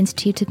Building, the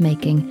Institute of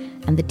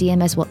Making, and the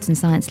DMS Watson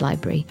Science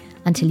Library,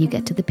 until you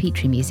get to the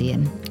Petrie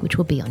Museum, which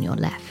will be on your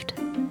left.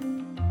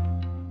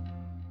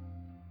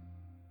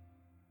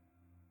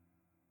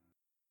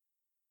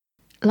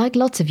 Like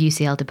lots of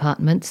UCL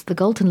departments, the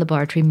Galton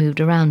Laboratory moved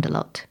around a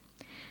lot.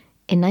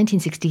 In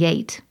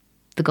 1968,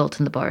 the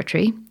Galton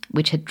Laboratory,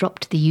 which had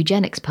dropped the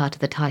eugenics part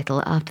of the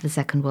title after the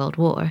Second World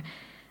War,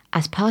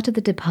 as part of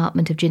the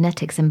Department of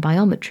Genetics and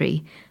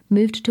Biometry,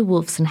 moved to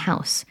Wolfson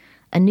House,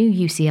 a new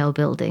UCL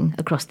building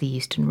across the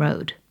Euston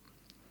Road.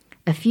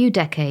 A few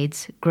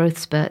decades, growth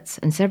spurts,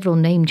 and several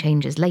name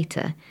changes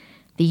later,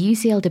 the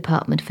UCL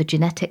Department for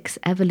Genetics,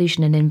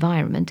 Evolution and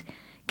Environment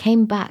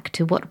came back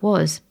to what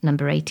was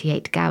number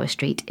 88 Gower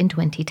Street in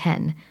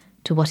 2010,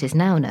 to what is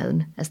now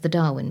known as the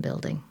Darwin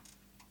Building.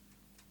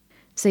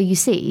 So you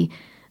see,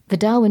 The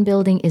Darwin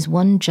building is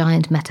one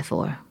giant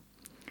metaphor.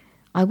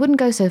 I wouldn't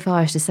go so far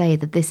as to say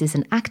that this is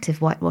an active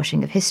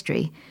whitewashing of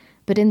history,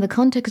 but in the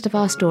context of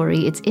our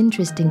story, it's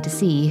interesting to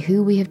see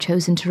who we have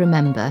chosen to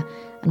remember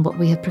and what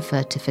we have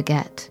preferred to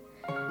forget.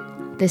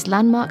 This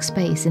landmark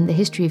space in the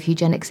history of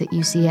eugenics at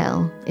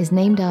UCL is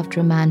named after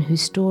a man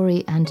whose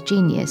story and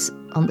genius,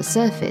 on the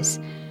surface,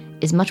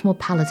 is much more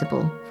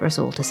palatable for us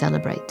all to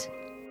celebrate.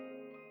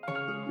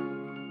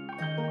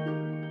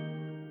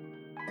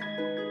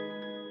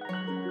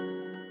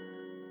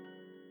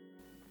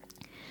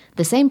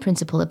 The same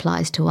principle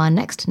applies to our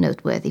next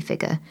noteworthy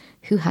figure,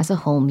 who has a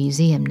whole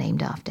museum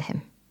named after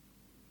him.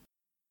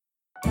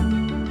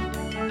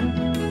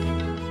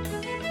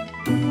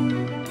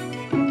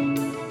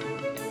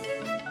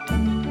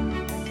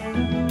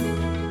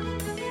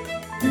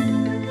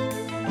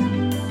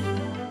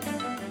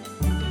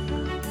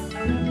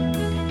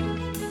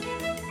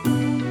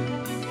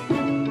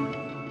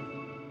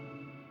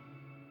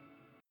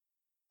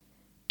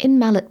 In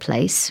Mallet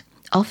Place,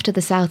 off to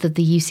the south of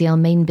the UCL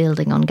main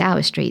building on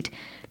Gower Street,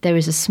 there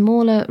is a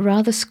smaller,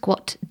 rather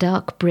squat,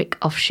 dark brick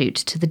offshoot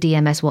to the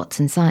DMS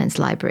Watson Science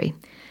Library,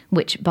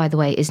 which, by the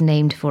way, is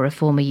named for a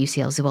former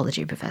UCL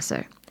zoology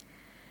professor.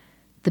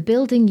 The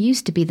building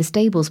used to be the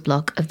stables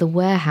block of the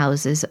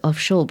warehouses of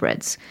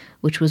Shoalbreads,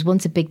 which was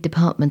once a big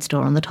department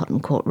store on the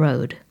Tottenham Court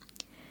Road.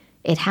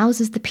 It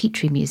houses the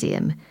Petrie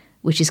Museum,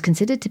 which is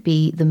considered to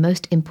be the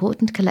most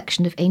important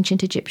collection of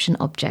ancient Egyptian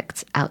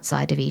objects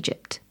outside of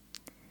Egypt.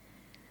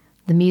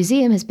 The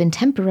museum has been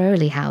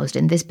temporarily housed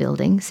in this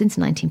building since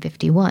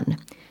 1951,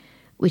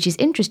 which is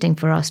interesting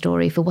for our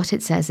story for what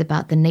it says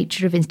about the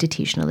nature of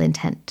institutional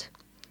intent.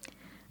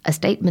 A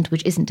statement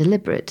which isn't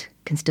deliberate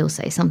can still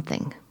say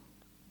something.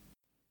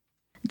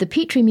 The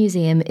Petrie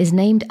Museum is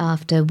named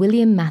after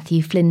William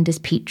Matthew Flinders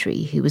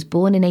Petrie, who was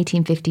born in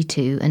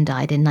 1852 and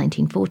died in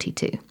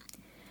 1942.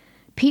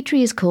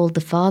 Petrie is called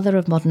the father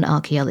of modern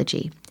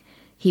archaeology.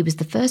 He was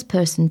the first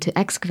person to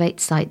excavate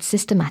sites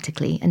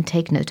systematically and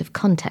take note of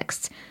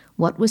contexts,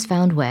 what was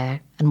found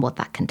where, and what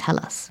that can tell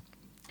us.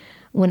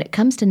 When it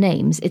comes to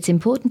names, it's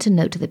important to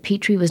note that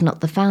Petrie was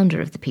not the founder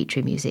of the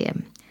Petrie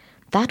Museum.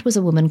 That was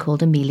a woman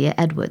called Amelia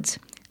Edwards,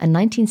 a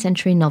 19th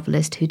century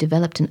novelist who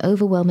developed an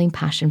overwhelming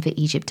passion for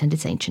Egypt and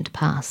its ancient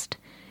past.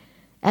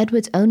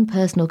 Edwards' own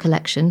personal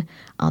collection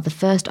are the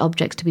first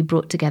objects to be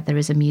brought together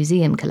as a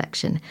museum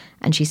collection,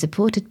 and she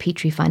supported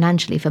Petrie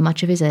financially for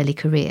much of his early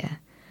career.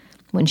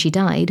 When she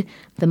died,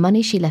 the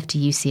money she left to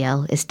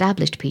UCL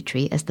established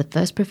Petrie as the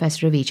first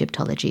professor of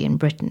Egyptology in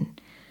Britain.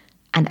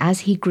 And as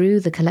he grew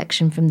the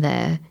collection from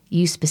there,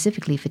 used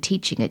specifically for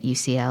teaching at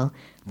UCL,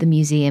 the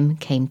museum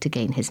came to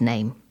gain his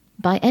name.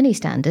 By any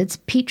standards,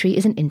 Petrie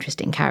is an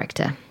interesting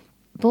character.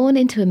 Born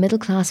into a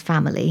middle-class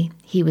family,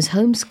 he was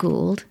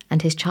homeschooled,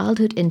 and his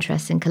childhood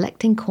interests in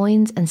collecting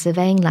coins and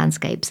surveying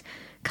landscapes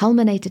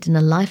culminated in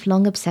a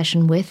lifelong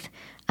obsession with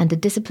and a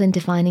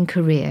discipline-defining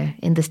career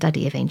in the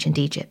study of ancient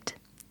Egypt.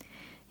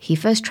 He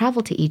first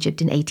travelled to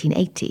Egypt in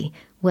 1880,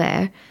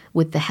 where,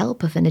 with the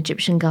help of an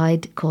Egyptian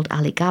guide called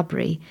Ali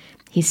Gabri,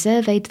 he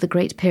surveyed the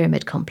Great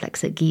Pyramid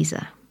complex at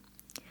Giza.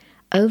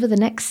 Over the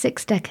next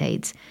 6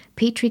 decades,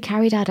 Petrie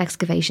carried out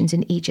excavations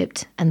in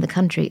Egypt and the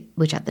country,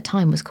 which at the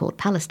time was called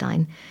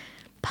Palestine,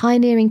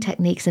 pioneering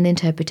techniques and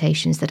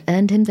interpretations that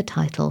earned him the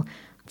title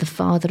the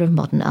father of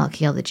modern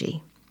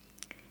archaeology.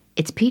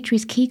 It's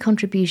Petrie's key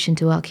contribution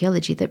to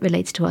archaeology that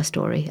relates to our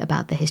story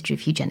about the history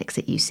of eugenics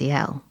at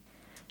UCL.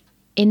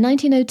 In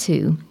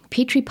 1902,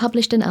 Petrie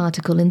published an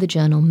article in the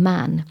journal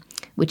Man,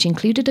 which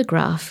included a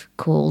graph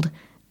called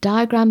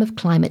Diagram of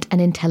Climate and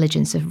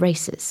Intelligence of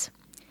Races.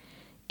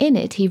 In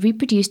it, he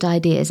reproduced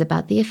ideas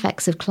about the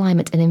effects of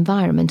climate and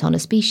environment on a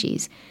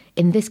species,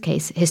 in this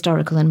case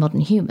historical and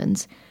modern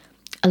humans,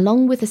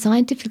 along with a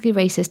scientifically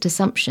racist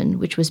assumption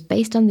which was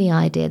based on the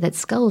idea that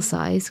skull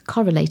size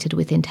correlated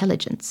with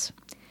intelligence.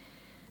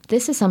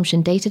 This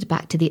assumption dated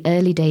back to the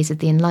early days of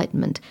the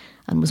Enlightenment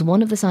and was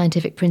one of the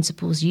scientific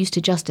principles used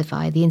to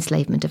justify the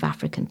enslavement of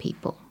African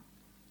people.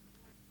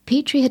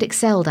 Petrie had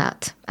excelled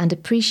at and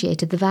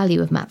appreciated the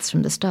value of maths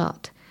from the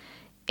start.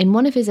 In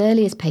one of his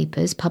earliest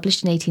papers,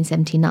 published in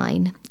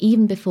 1879,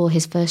 even before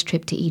his first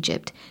trip to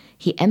Egypt,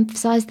 he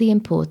emphasized the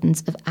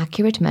importance of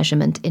accurate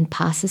measurement in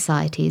past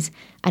societies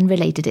and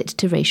related it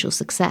to racial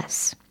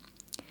success.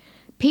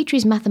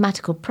 Petrie's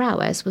mathematical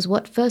prowess was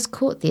what first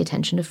caught the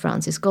attention of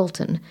Francis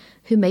Galton,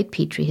 who made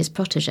Petrie his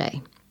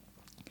protégé.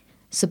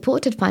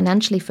 Supported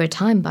financially for a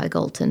time by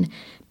Galton,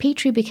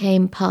 Petrie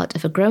became part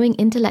of a growing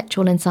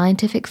intellectual and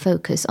scientific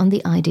focus on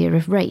the idea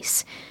of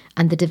race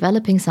and the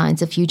developing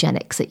science of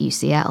eugenics at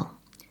UCL.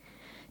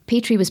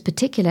 Petrie was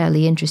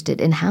particularly interested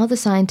in how the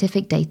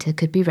scientific data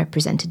could be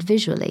represented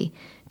visually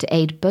to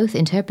aid both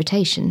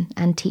interpretation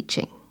and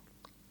teaching.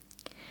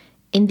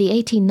 In the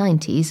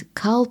 1890s,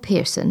 Carl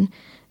Pearson,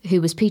 who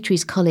was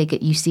Petrie's colleague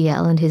at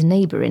UCL and his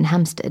neighbour in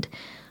Hampstead,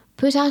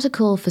 put out a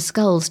call for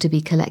skulls to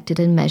be collected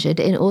and measured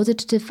in order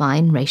to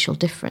define racial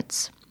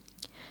difference.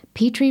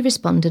 Petrie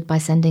responded by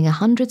sending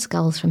 100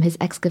 skulls from his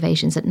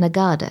excavations at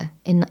Nagada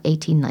in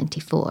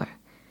 1894.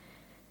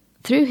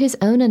 Through his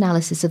own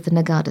analysis of the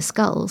Nagada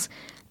skulls,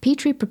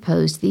 Petrie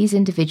proposed these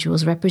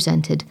individuals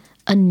represented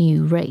a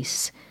new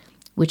race,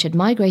 which had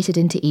migrated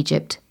into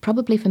Egypt,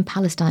 probably from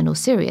Palestine or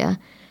Syria,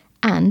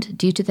 and,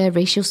 due to their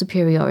racial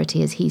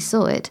superiority as he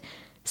saw it,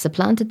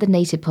 supplanted the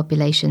native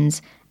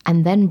populations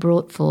and then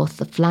brought forth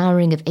the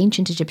flowering of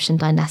ancient Egyptian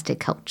dynastic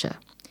culture.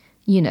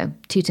 You know,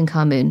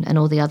 Tutankhamun and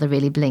all the other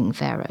really bling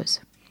pharaohs.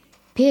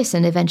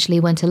 Pearson eventually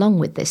went along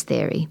with this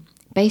theory,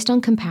 based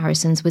on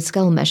comparisons with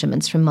skull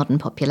measurements from modern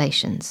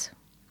populations.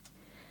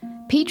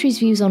 Petrie's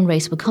views on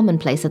race were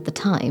commonplace at the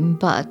time,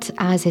 but,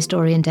 as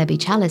historian Debbie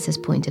Challis has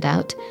pointed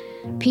out,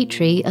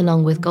 Petrie,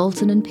 along with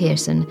Galton and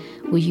Pearson,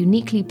 were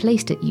uniquely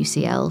placed at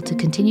UCL to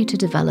continue to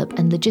develop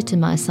and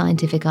legitimise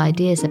scientific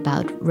ideas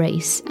about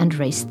race and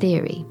race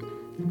theory.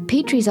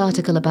 Petrie's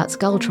article about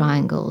skull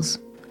triangles,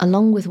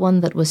 along with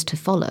one that was to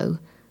follow,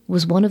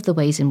 was one of the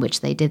ways in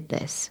which they did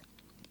this.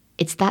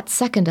 It's that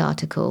second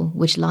article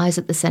which lies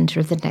at the centre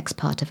of the next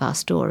part of our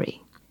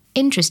story.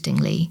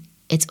 Interestingly,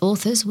 its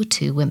authors were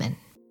two women.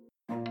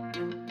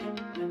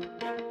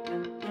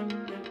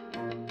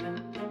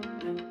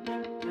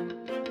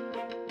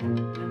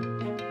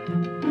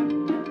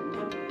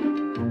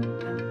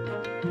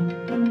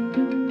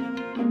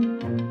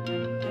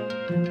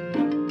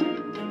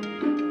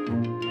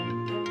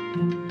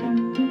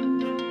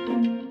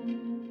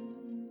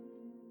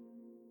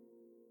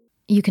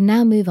 You can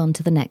now move on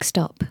to the next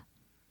stop.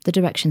 The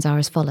directions are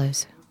as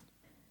follows.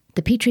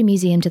 The Petrie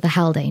Museum to the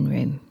Haldane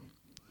Room.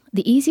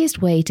 The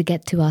easiest way to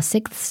get to our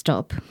sixth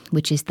stop,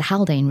 which is the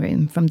Haldane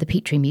Room from the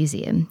Petrie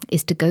Museum,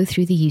 is to go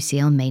through the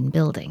UCL main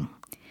building.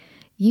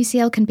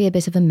 UCL can be a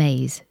bit of a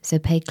maze, so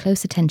pay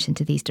close attention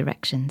to these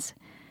directions.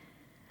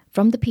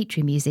 From the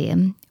Petrie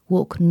Museum,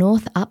 walk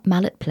north up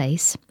Mallet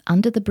Place,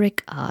 under the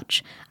brick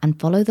arch, and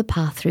follow the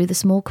path through the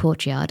small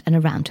courtyard and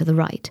around to the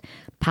right,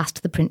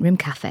 past the Print Room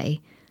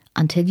Cafe,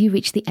 until you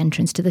reach the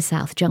entrance to the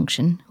South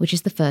Junction, which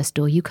is the first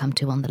door you come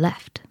to on the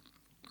left.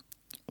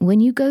 When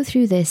you go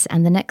through this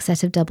and the next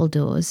set of double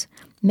doors,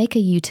 make a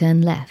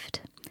U-turn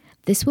left.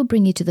 This will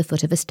bring you to the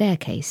foot of a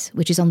staircase,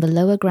 which is on the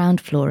lower ground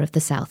floor of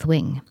the south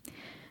wing.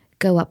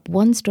 Go up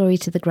one story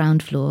to the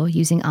ground floor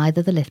using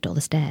either the lift or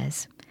the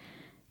stairs.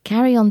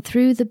 Carry on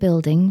through the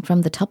building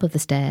from the top of the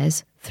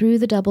stairs, through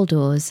the double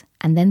doors,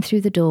 and then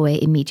through the doorway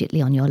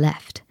immediately on your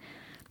left.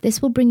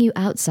 This will bring you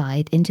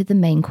outside into the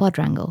main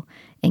quadrangle,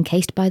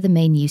 encased by the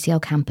main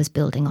UCL campus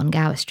building on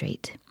Gower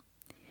Street.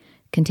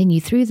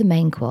 Continue through the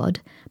main quad,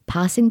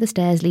 passing the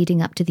stairs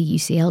leading up to the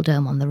UCL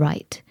dome on the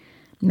right.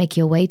 Make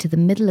your way to the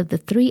middle of the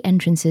three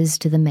entrances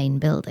to the main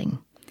building.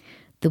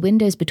 The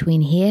windows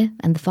between here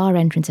and the far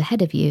entrance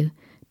ahead of you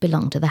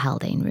belong to the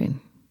Haldane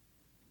Room.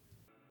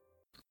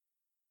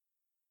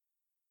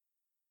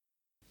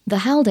 The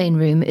Haldane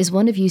Room is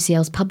one of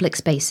UCL's public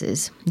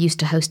spaces, used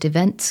to host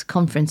events,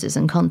 conferences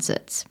and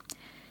concerts.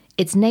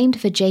 It's named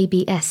for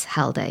J.B.S.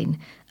 Haldane,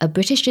 a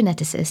British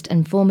geneticist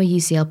and former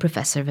UCL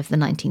professor of the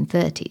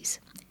 1930s.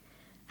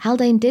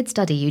 Haldane did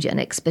study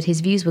eugenics, but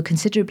his views were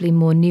considerably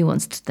more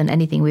nuanced than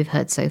anything we've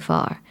heard so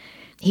far.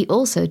 He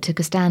also took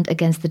a stand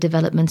against the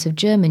developments of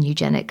German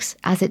eugenics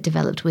as it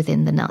developed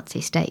within the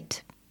Nazi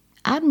state.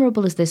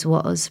 Admirable as this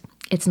was,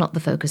 it's not the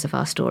focus of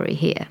our story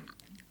here.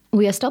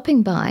 We are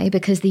stopping by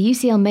because the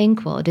UCL main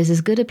quad is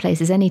as good a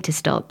place as any to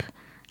stop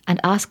and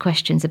ask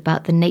questions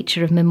about the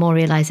nature of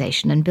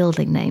memorialisation and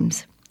building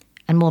names,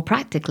 and more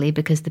practically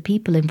because the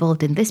people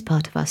involved in this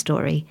part of our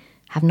story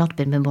have not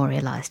been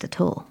memorialised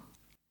at all.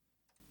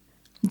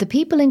 The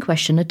people in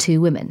question are two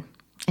women,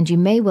 and you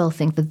may well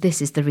think that this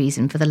is the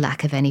reason for the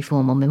lack of any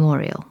formal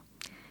memorial.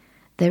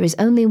 There is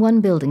only one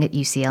building at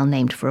UCL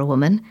named for a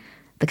woman,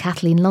 the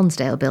Kathleen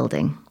Lonsdale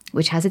building,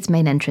 which has its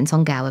main entrance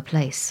on Gower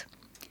Place.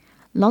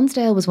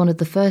 Lonsdale was one of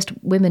the first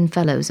women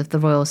fellows of the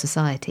Royal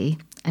Society,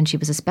 and she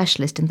was a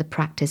specialist in the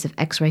practice of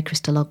X-ray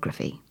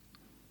crystallography.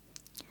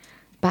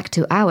 Back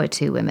to our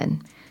two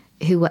women,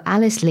 who were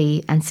Alice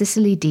Lee and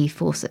Cicely D.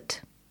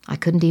 Fawcett. I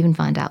couldn't even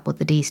find out what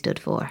the D stood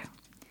for.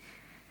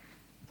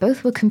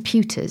 Both were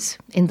computers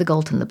in the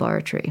Galton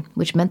laboratory,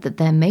 which meant that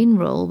their main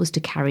role was to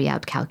carry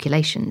out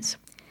calculations.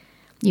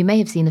 You may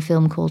have seen a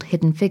film called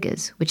Hidden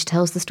Figures, which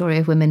tells the story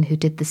of women who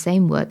did the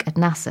same work at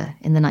NASA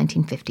in the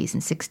 1950s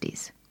and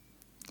 60s.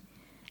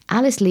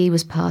 Alice Lee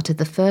was part of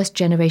the first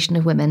generation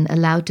of women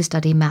allowed to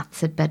study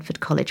maths at Bedford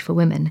College for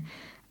Women,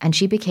 and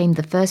she became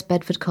the first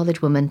Bedford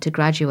College woman to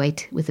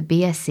graduate with a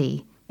BSc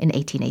in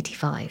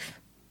 1885.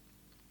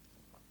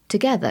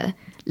 Together,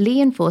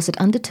 Lee and Fawcett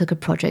undertook a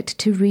project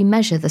to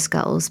remeasure the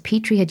skulls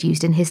Petrie had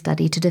used in his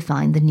study to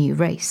define the new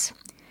race.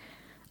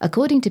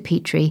 According to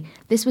Petrie,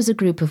 this was a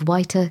group of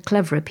whiter,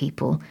 cleverer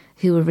people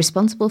who were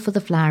responsible for the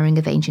flowering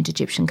of ancient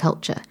Egyptian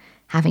culture,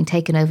 having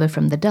taken over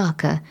from the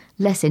darker,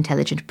 less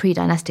intelligent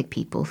pre-dynastic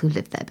people who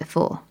lived there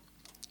before.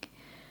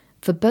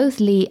 For both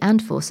Lee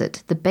and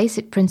Fawcett, the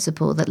basic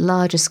principle that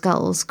larger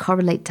skulls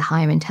correlate to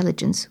higher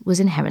intelligence was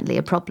inherently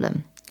a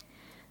problem.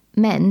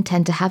 Men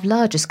tend to have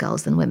larger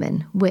skulls than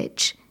women,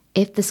 which,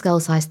 if the skull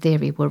size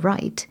theory were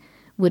right,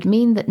 would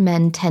mean that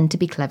men tend to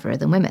be cleverer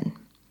than women.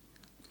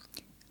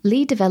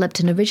 Lee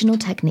developed an original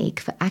technique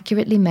for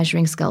accurately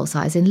measuring skull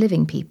size in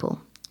living people,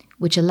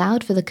 which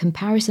allowed for the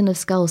comparison of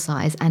skull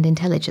size and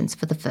intelligence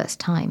for the first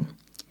time.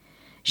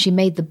 She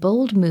made the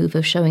bold move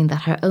of showing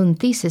that her own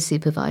thesis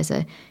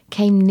supervisor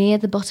came near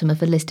the bottom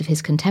of a list of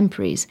his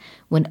contemporaries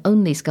when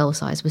only skull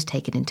size was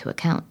taken into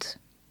account.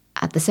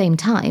 At the same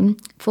time,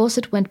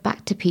 Fawcett went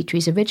back to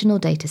Petrie's original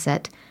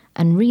dataset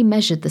and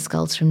remeasured the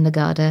skulls from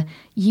Nagada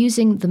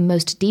using the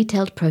most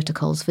detailed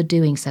protocols for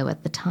doing so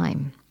at the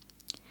time.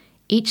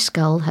 Each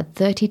skull had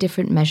 30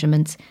 different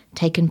measurements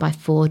taken by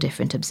 4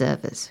 different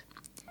observers.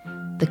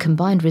 The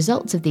combined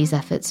results of these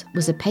efforts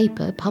was a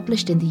paper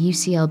published in the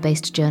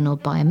UCL-based journal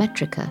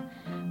Biometrica,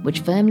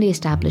 which firmly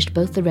established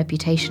both the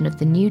reputation of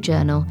the new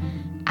journal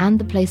and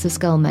the place of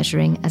skull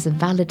measuring as a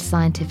valid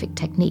scientific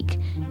technique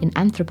in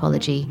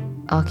anthropology,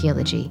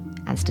 archaeology,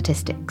 and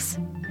statistics.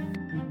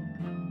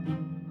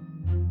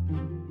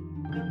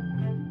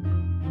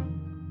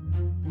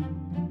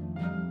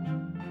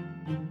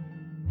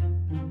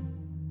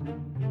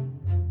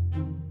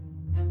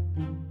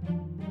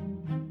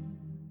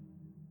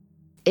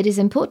 It is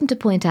important to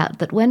point out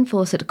that when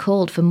Fawcett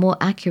called for more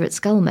accurate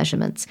skull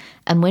measurements,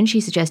 and when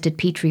she suggested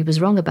Petrie was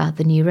wrong about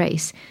the new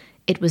race,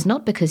 it was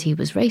not because he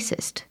was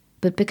racist,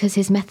 but because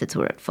his methods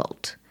were at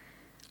fault.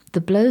 The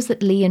blows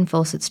that Lee and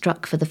Fawcett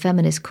struck for the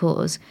feminist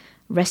cause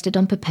rested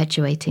on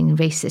perpetuating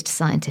racist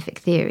scientific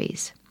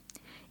theories.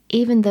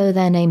 Even though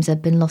their names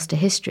have been lost to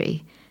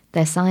history,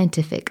 their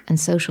scientific and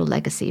social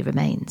legacy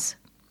remains.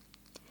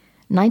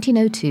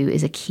 1902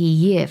 is a key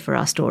year for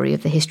our story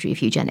of the history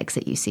of eugenics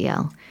at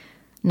UCL.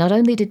 Not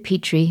only did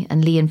Petrie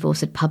and Lee and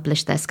Fawcett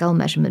publish their skull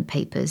measurement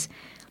papers,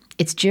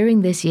 it's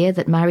during this year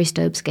that Mary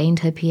Stopes gained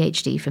her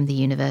PhD from the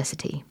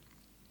university.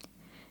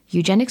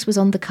 Eugenics was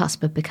on the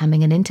cusp of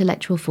becoming an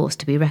intellectual force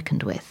to be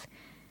reckoned with,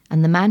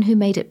 and the man who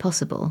made it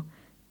possible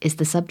is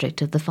the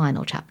subject of the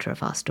final chapter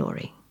of our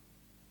story.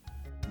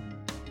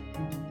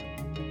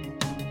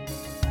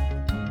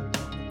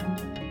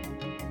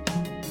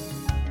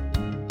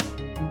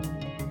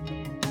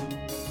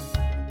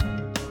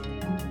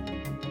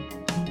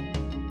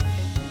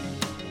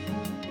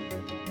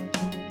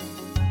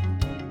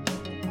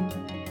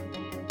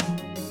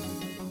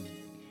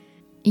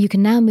 You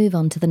can now move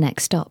on to the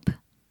next stop.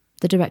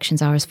 The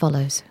directions are as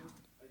follows.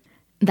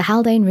 The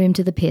Haldane Room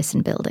to the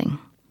Pearson Building.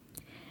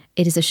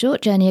 It is a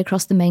short journey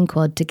across the main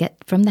quad to get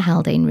from the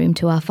Haldane Room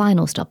to our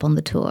final stop on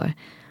the tour,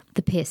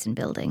 the Pearson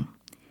Building.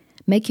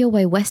 Make your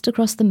way west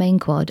across the main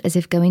quad as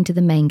if going to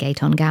the main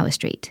gate on Gower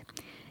Street.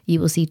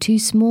 You will see 2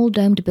 small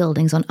domed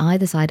buildings on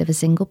either side of a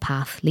single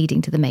path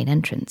leading to the main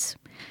entrance.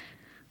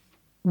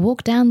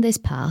 Walk down this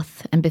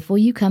path, and before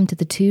you come to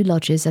the 2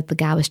 lodges at the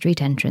Gower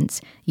Street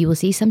entrance, you will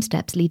see some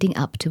steps leading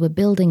up to a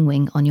building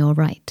wing on your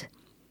right.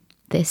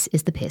 This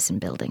is the Pearson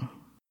Building.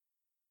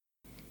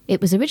 It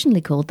was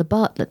originally called the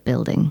Bartlett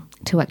Building,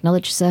 to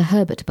acknowledge Sir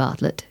Herbert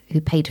Bartlett, who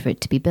paid for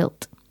it to be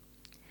built.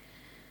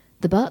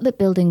 The Bartlett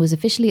Building was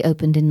officially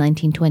opened in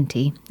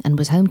 1920 and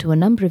was home to a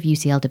number of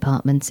UCL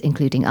departments,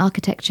 including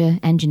architecture,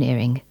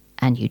 engineering,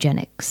 and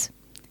eugenics.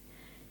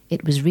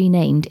 It was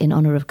renamed in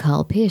honour of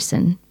Carl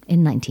Pearson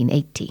in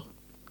 1980.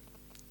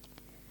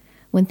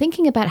 When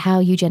thinking about how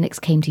eugenics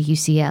came to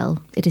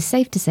UCL, it is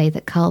safe to say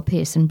that Carl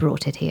Pearson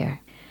brought it here.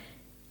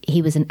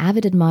 He was an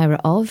avid admirer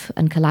of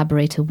and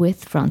collaborator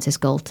with Francis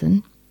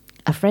Galton,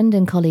 a friend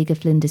and colleague of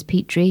Flinders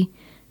Petrie,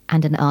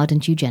 and an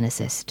ardent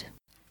eugenicist.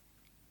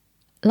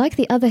 Like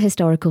the other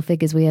historical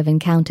figures we have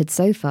encountered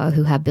so far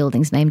who have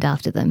buildings named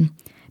after them,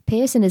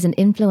 Pearson is an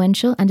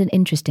influential and an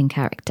interesting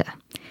character.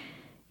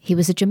 He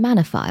was a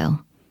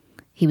Germanophile.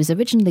 He was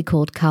originally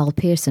called Carl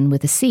Pearson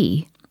with a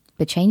C,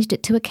 but changed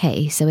it to a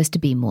K so as to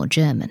be more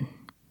German.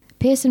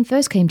 Pearson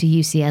first came to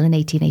UCL in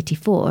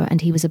 1884,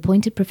 and he was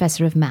appointed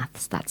Professor of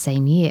Maths that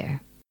same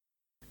year.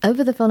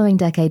 Over the following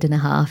decade and a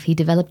half, he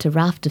developed a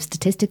raft of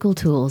statistical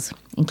tools,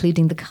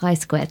 including the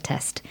chi-square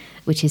test,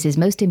 which is his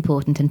most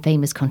important and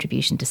famous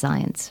contribution to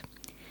science.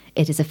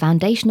 It is a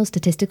foundational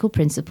statistical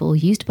principle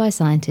used by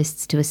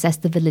scientists to assess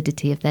the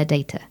validity of their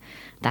data,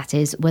 that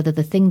is, whether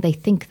the thing they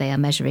think they are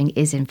measuring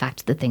is in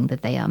fact the thing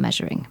that they are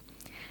measuring.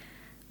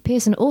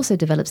 Pearson also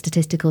developed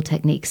statistical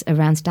techniques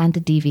around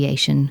standard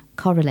deviation,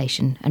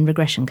 correlation, and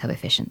regression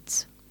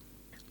coefficients.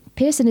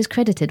 Pearson is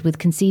credited with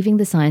conceiving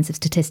the science of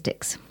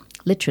statistics,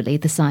 literally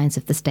the science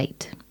of the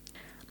state.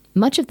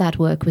 Much of that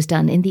work was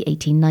done in the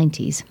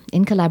 1890s,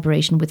 in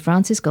collaboration with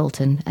Francis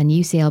Galton and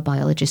UCL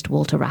biologist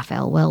Walter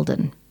Raphael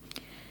Weldon.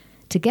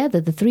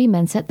 Together, the 3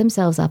 men set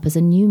themselves up as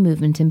a new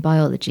movement in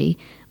biology,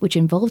 which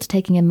involved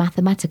taking a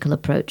mathematical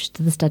approach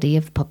to the study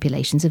of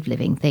populations of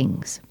living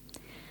things.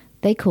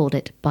 They called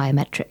it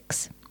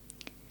biometrics.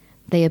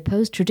 They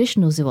opposed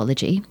traditional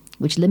zoology,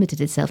 which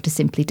limited itself to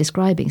simply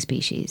describing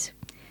species.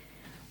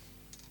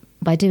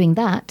 By doing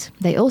that,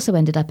 they also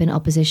ended up in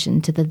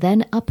opposition to the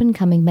then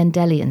up-and-coming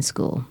Mendelian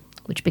school,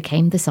 which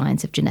became the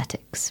science of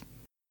genetics.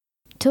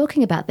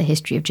 Talking about the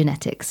history of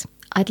genetics,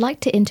 I'd like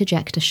to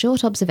interject a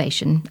short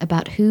observation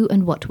about who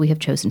and what we have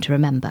chosen to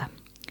remember.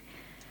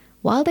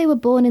 While they were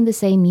born in the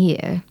same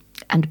year,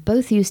 and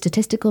both use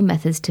statistical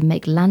methods to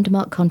make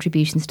landmark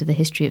contributions to the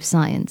history of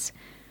science,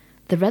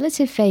 the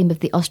relative fame of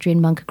the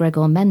Austrian monk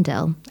Gregor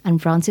Mendel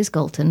and Francis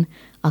Galton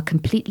are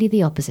completely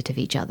the opposite of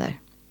each other.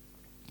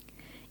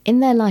 In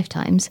their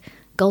lifetimes,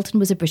 Galton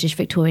was a British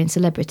Victorian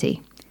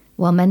celebrity,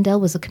 while Mendel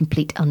was a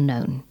complete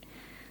unknown.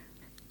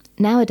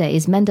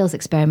 Nowadays, Mendel's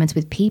experiments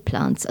with pea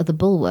plants are the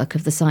bulwark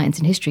of the science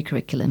and history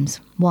curriculums,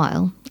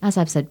 while, as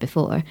I've said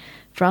before,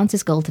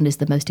 Francis Galton is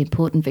the most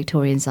important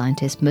Victorian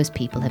scientist most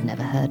people have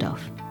never heard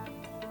of.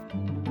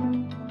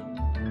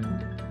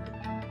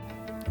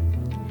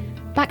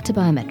 Back to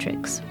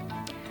biometrics.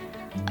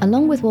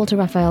 Along with Walter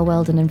Raphael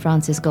Weldon and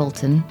Francis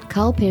Galton,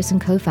 Carl Pearson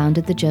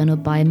co-founded the journal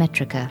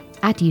Biometrica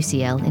at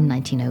UCL in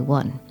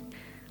 1901.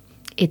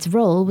 Its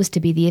role was to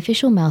be the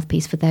official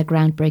mouthpiece for their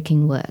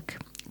groundbreaking work,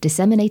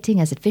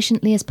 disseminating as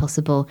efficiently as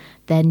possible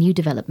their new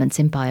developments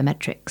in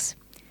biometrics.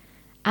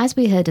 As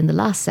we heard in the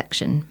last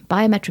section,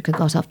 Biometrica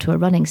got off to a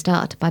running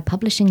start by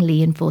publishing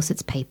Lee and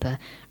Fawcett's paper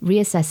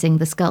reassessing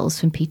the skulls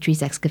from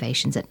Petrie's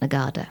excavations at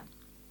Nagada.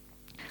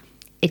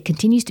 It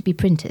continues to be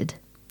printed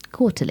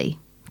quarterly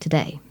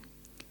today.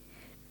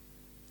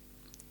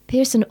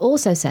 Pearson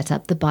also set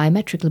up the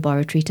Biometric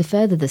Laboratory to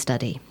further the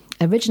study,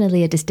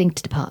 originally a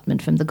distinct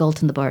department from the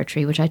Galton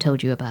Laboratory, which I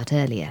told you about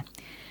earlier.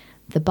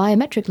 The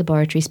Biometric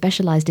Laboratory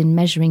specialised in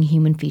measuring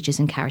human features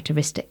and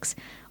characteristics,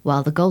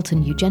 while the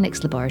Galton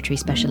Eugenics Laboratory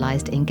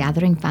specialised in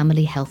gathering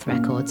family health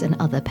records and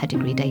other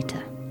pedigree data.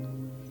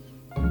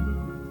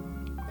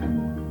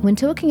 When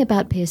talking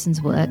about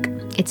Pearson's work,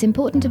 it's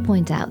important to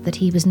point out that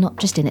he was not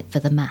just in it for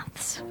the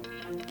maths.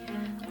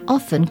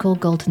 Often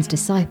called Galton's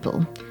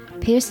disciple,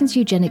 Pearson's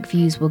eugenic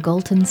views were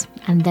Galton's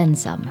and then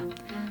some.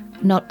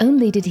 Not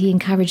only did he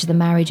encourage the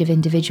marriage of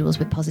individuals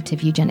with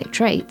positive eugenic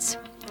traits,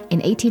 in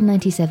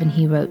 1897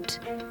 he wrote,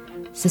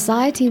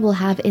 "Society will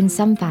have in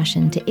some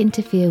fashion to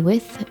interfere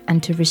with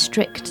and to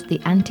restrict the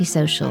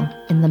antisocial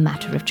in the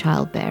matter of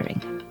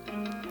childbearing."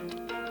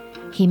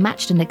 He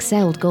matched and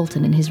excelled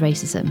Galton in his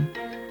racism,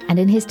 and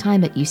in his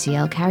time at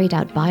UCL carried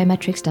out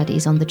biometric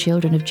studies on the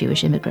children of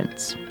Jewish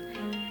immigrants.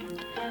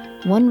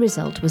 One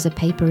result was a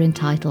paper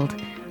entitled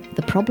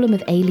 "The Problem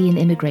of Alien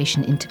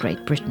Immigration into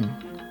Great Britain."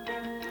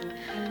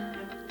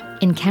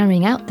 In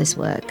carrying out this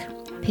work,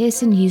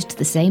 Pearson used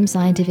the same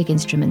scientific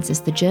instruments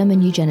as the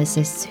German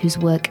eugenicists whose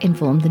work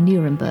informed the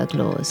Nuremberg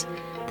laws,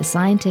 the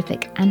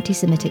scientific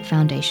anti-Semitic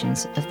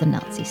foundations of the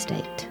Nazi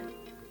state.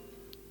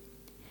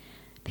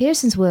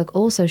 Pearson's work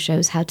also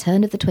shows how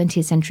turn of the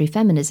 20th century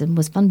feminism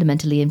was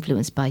fundamentally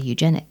influenced by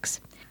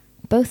eugenics.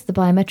 Both the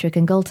Biometric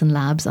and Galton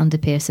labs under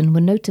Pearson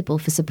were notable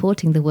for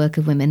supporting the work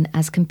of women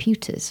as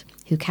computers,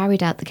 who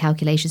carried out the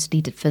calculations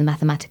needed for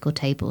mathematical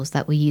tables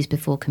that were used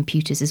before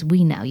computers as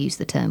we now use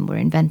the term were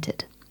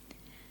invented.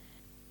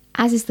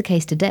 As is the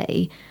case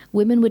today,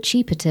 women were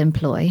cheaper to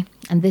employ,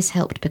 and this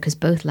helped because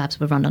both labs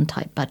were run on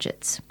tight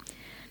budgets.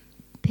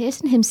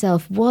 Pearson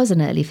himself was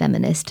an early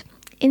feminist,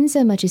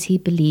 insomuch as he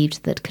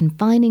believed that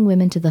confining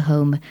women to the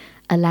home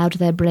allowed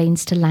their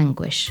brains to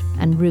languish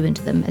and ruined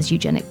them as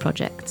eugenic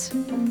projects.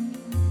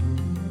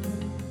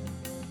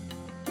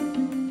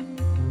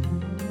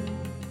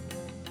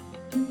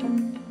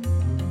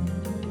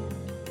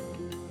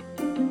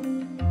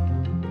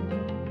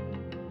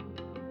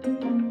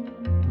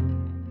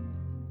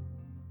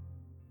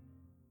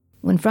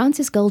 When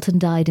Francis Galton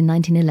died in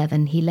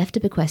 1911, he left a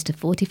bequest of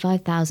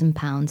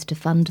 £45,000 to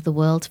fund the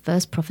world's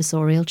first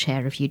professorial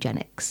chair of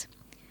eugenics.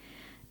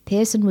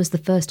 Pearson was the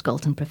first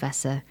Galton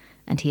professor,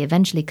 and he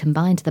eventually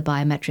combined the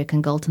Biometric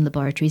and Galton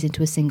laboratories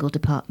into a single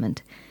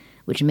department,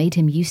 which made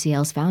him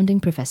UCL's founding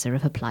professor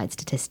of applied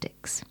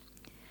statistics.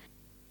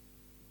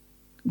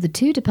 The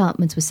two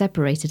departments were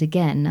separated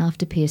again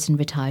after Pearson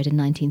retired in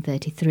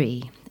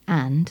 1933,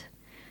 and,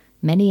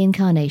 many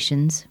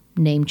incarnations,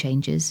 name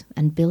changes,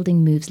 and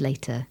building moves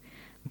later,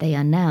 they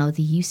are now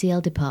the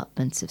UCL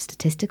departments of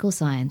Statistical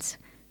Science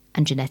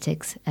and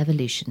Genetics,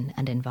 Evolution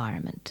and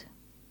Environment.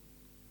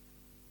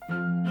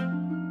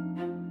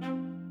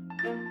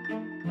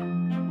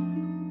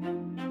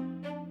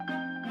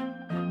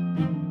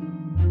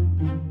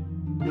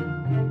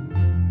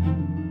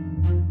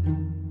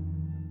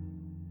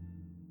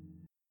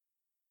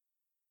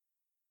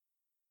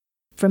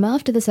 From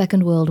after the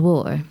Second World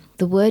War,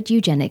 the word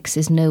eugenics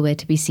is nowhere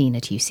to be seen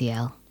at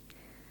UCL.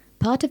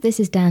 Part of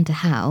this is down to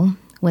how,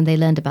 when they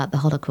learned about the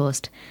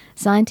Holocaust,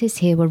 scientists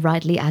here were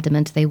rightly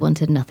adamant they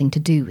wanted nothing to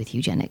do with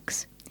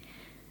eugenics.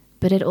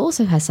 But it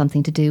also has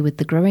something to do with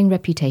the growing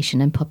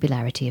reputation and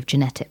popularity of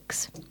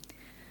genetics.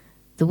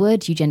 The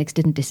word eugenics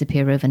didn't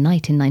disappear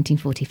overnight in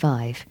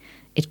 1945.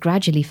 It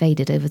gradually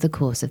faded over the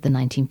course of the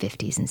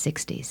 1950s and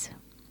 60s.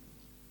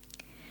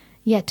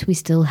 Yet we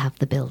still have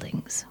the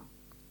buildings.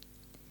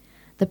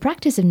 The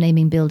practice of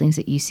naming buildings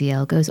at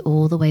UCL goes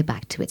all the way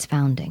back to its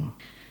founding.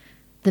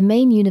 The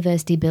main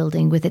university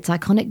building with its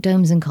iconic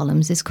domes and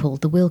columns is called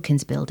the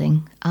Wilkins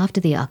Building,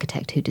 after the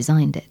architect who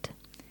designed it.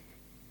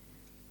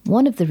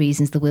 One of the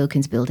reasons the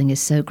Wilkins Building is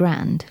so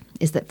grand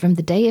is that from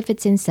the day of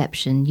its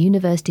inception,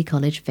 University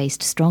College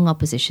faced strong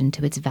opposition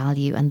to its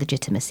value and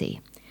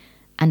legitimacy,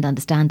 and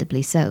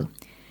understandably so.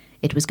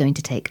 It was going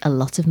to take a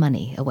lot of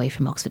money away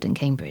from Oxford and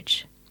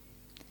Cambridge.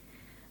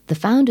 The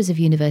founders of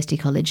University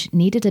College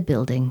needed a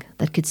building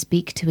that could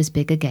speak to as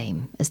big a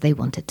game as they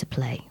wanted to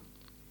play.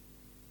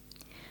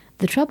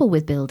 The trouble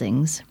with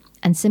buildings,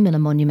 and similar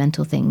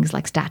monumental things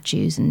like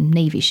statues and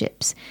navy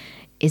ships,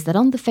 is that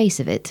on the face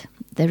of it,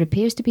 there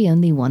appears to be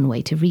only one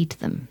way to read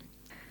them.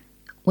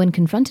 When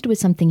confronted with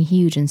something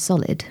huge and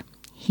solid,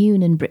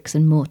 hewn in bricks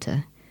and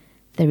mortar,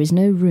 there is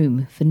no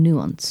room for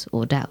nuance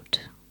or doubt.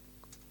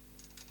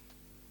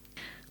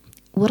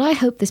 What I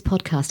hope this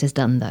podcast has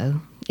done,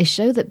 though, is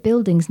show that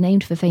buildings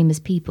named for famous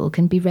people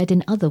can be read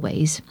in other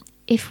ways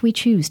if we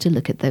choose to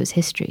look at those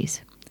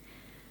histories.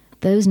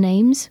 Those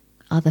names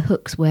are the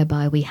hooks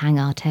whereby we hang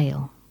our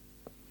tale.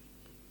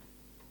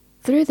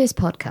 Through this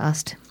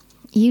podcast,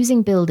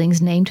 using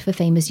buildings named for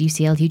famous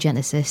UCL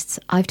eugenicists,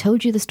 I've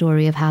told you the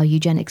story of how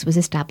eugenics was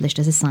established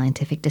as a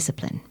scientific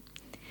discipline.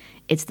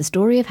 It's the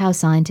story of how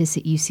scientists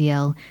at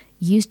UCL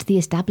used the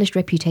established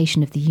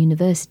reputation of the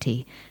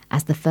university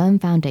as the firm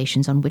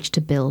foundations on which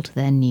to build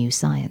their new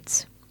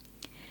science.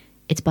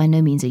 It's by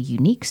no means a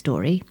unique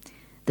story.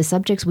 The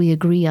subjects we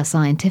agree are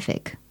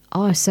scientific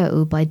are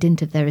so by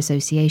dint of their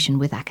association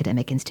with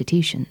academic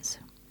institutions.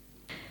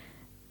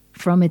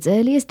 From its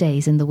earliest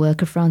days in the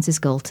work of Francis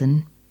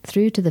Galton,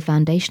 through to the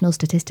foundational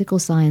statistical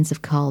science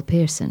of Karl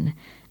Pearson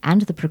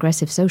and the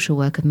progressive social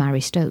work of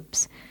Mary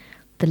Stopes,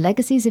 the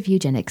legacies of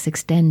eugenics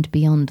extend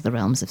beyond the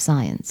realms of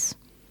science.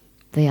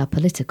 They are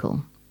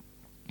political,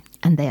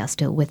 and they are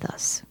still with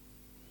us.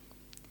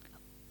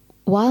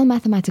 While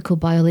mathematical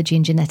biology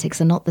and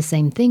genetics are not the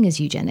same thing as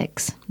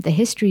eugenics, the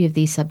history of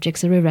these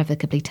subjects are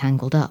irrevocably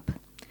tangled up.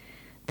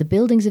 The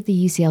buildings of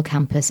the UCL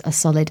campus are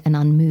solid and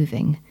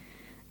unmoving.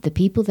 The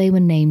people they were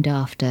named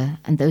after,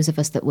 and those of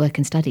us that work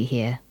and study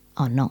here,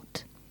 are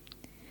not.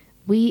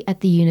 We at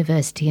the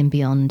university and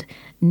beyond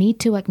need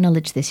to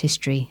acknowledge this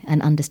history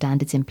and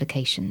understand its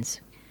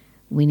implications.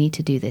 We need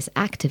to do this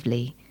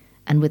actively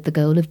and with the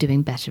goal of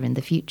doing better in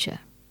the future.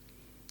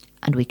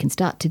 And we can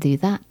start to do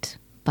that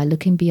by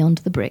looking beyond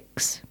the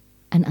bricks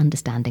and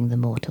understanding the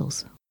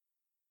mortals.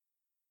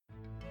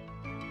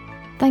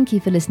 Thank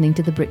you for listening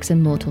to the Bricks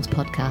and Mortals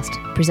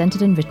podcast,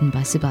 presented and written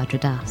by Subhadra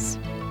Das.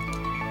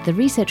 The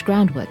research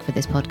groundwork for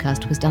this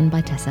podcast was done by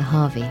Tessa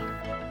Harvey.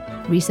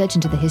 Research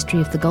into the history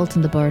of the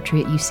Galton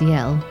Laboratory at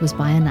UCL was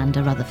by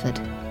Ananda Rutherford.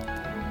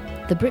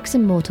 The Bricks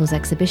and Mortals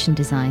exhibition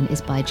design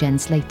is by Jen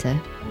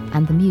Slater,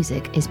 and the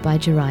music is by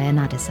Jiraiya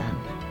Nadasan.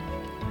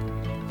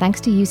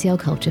 Thanks to UCL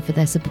Culture for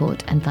their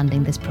support and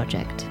funding this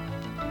project.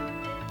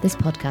 This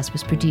podcast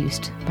was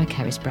produced by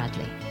Keris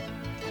Bradley.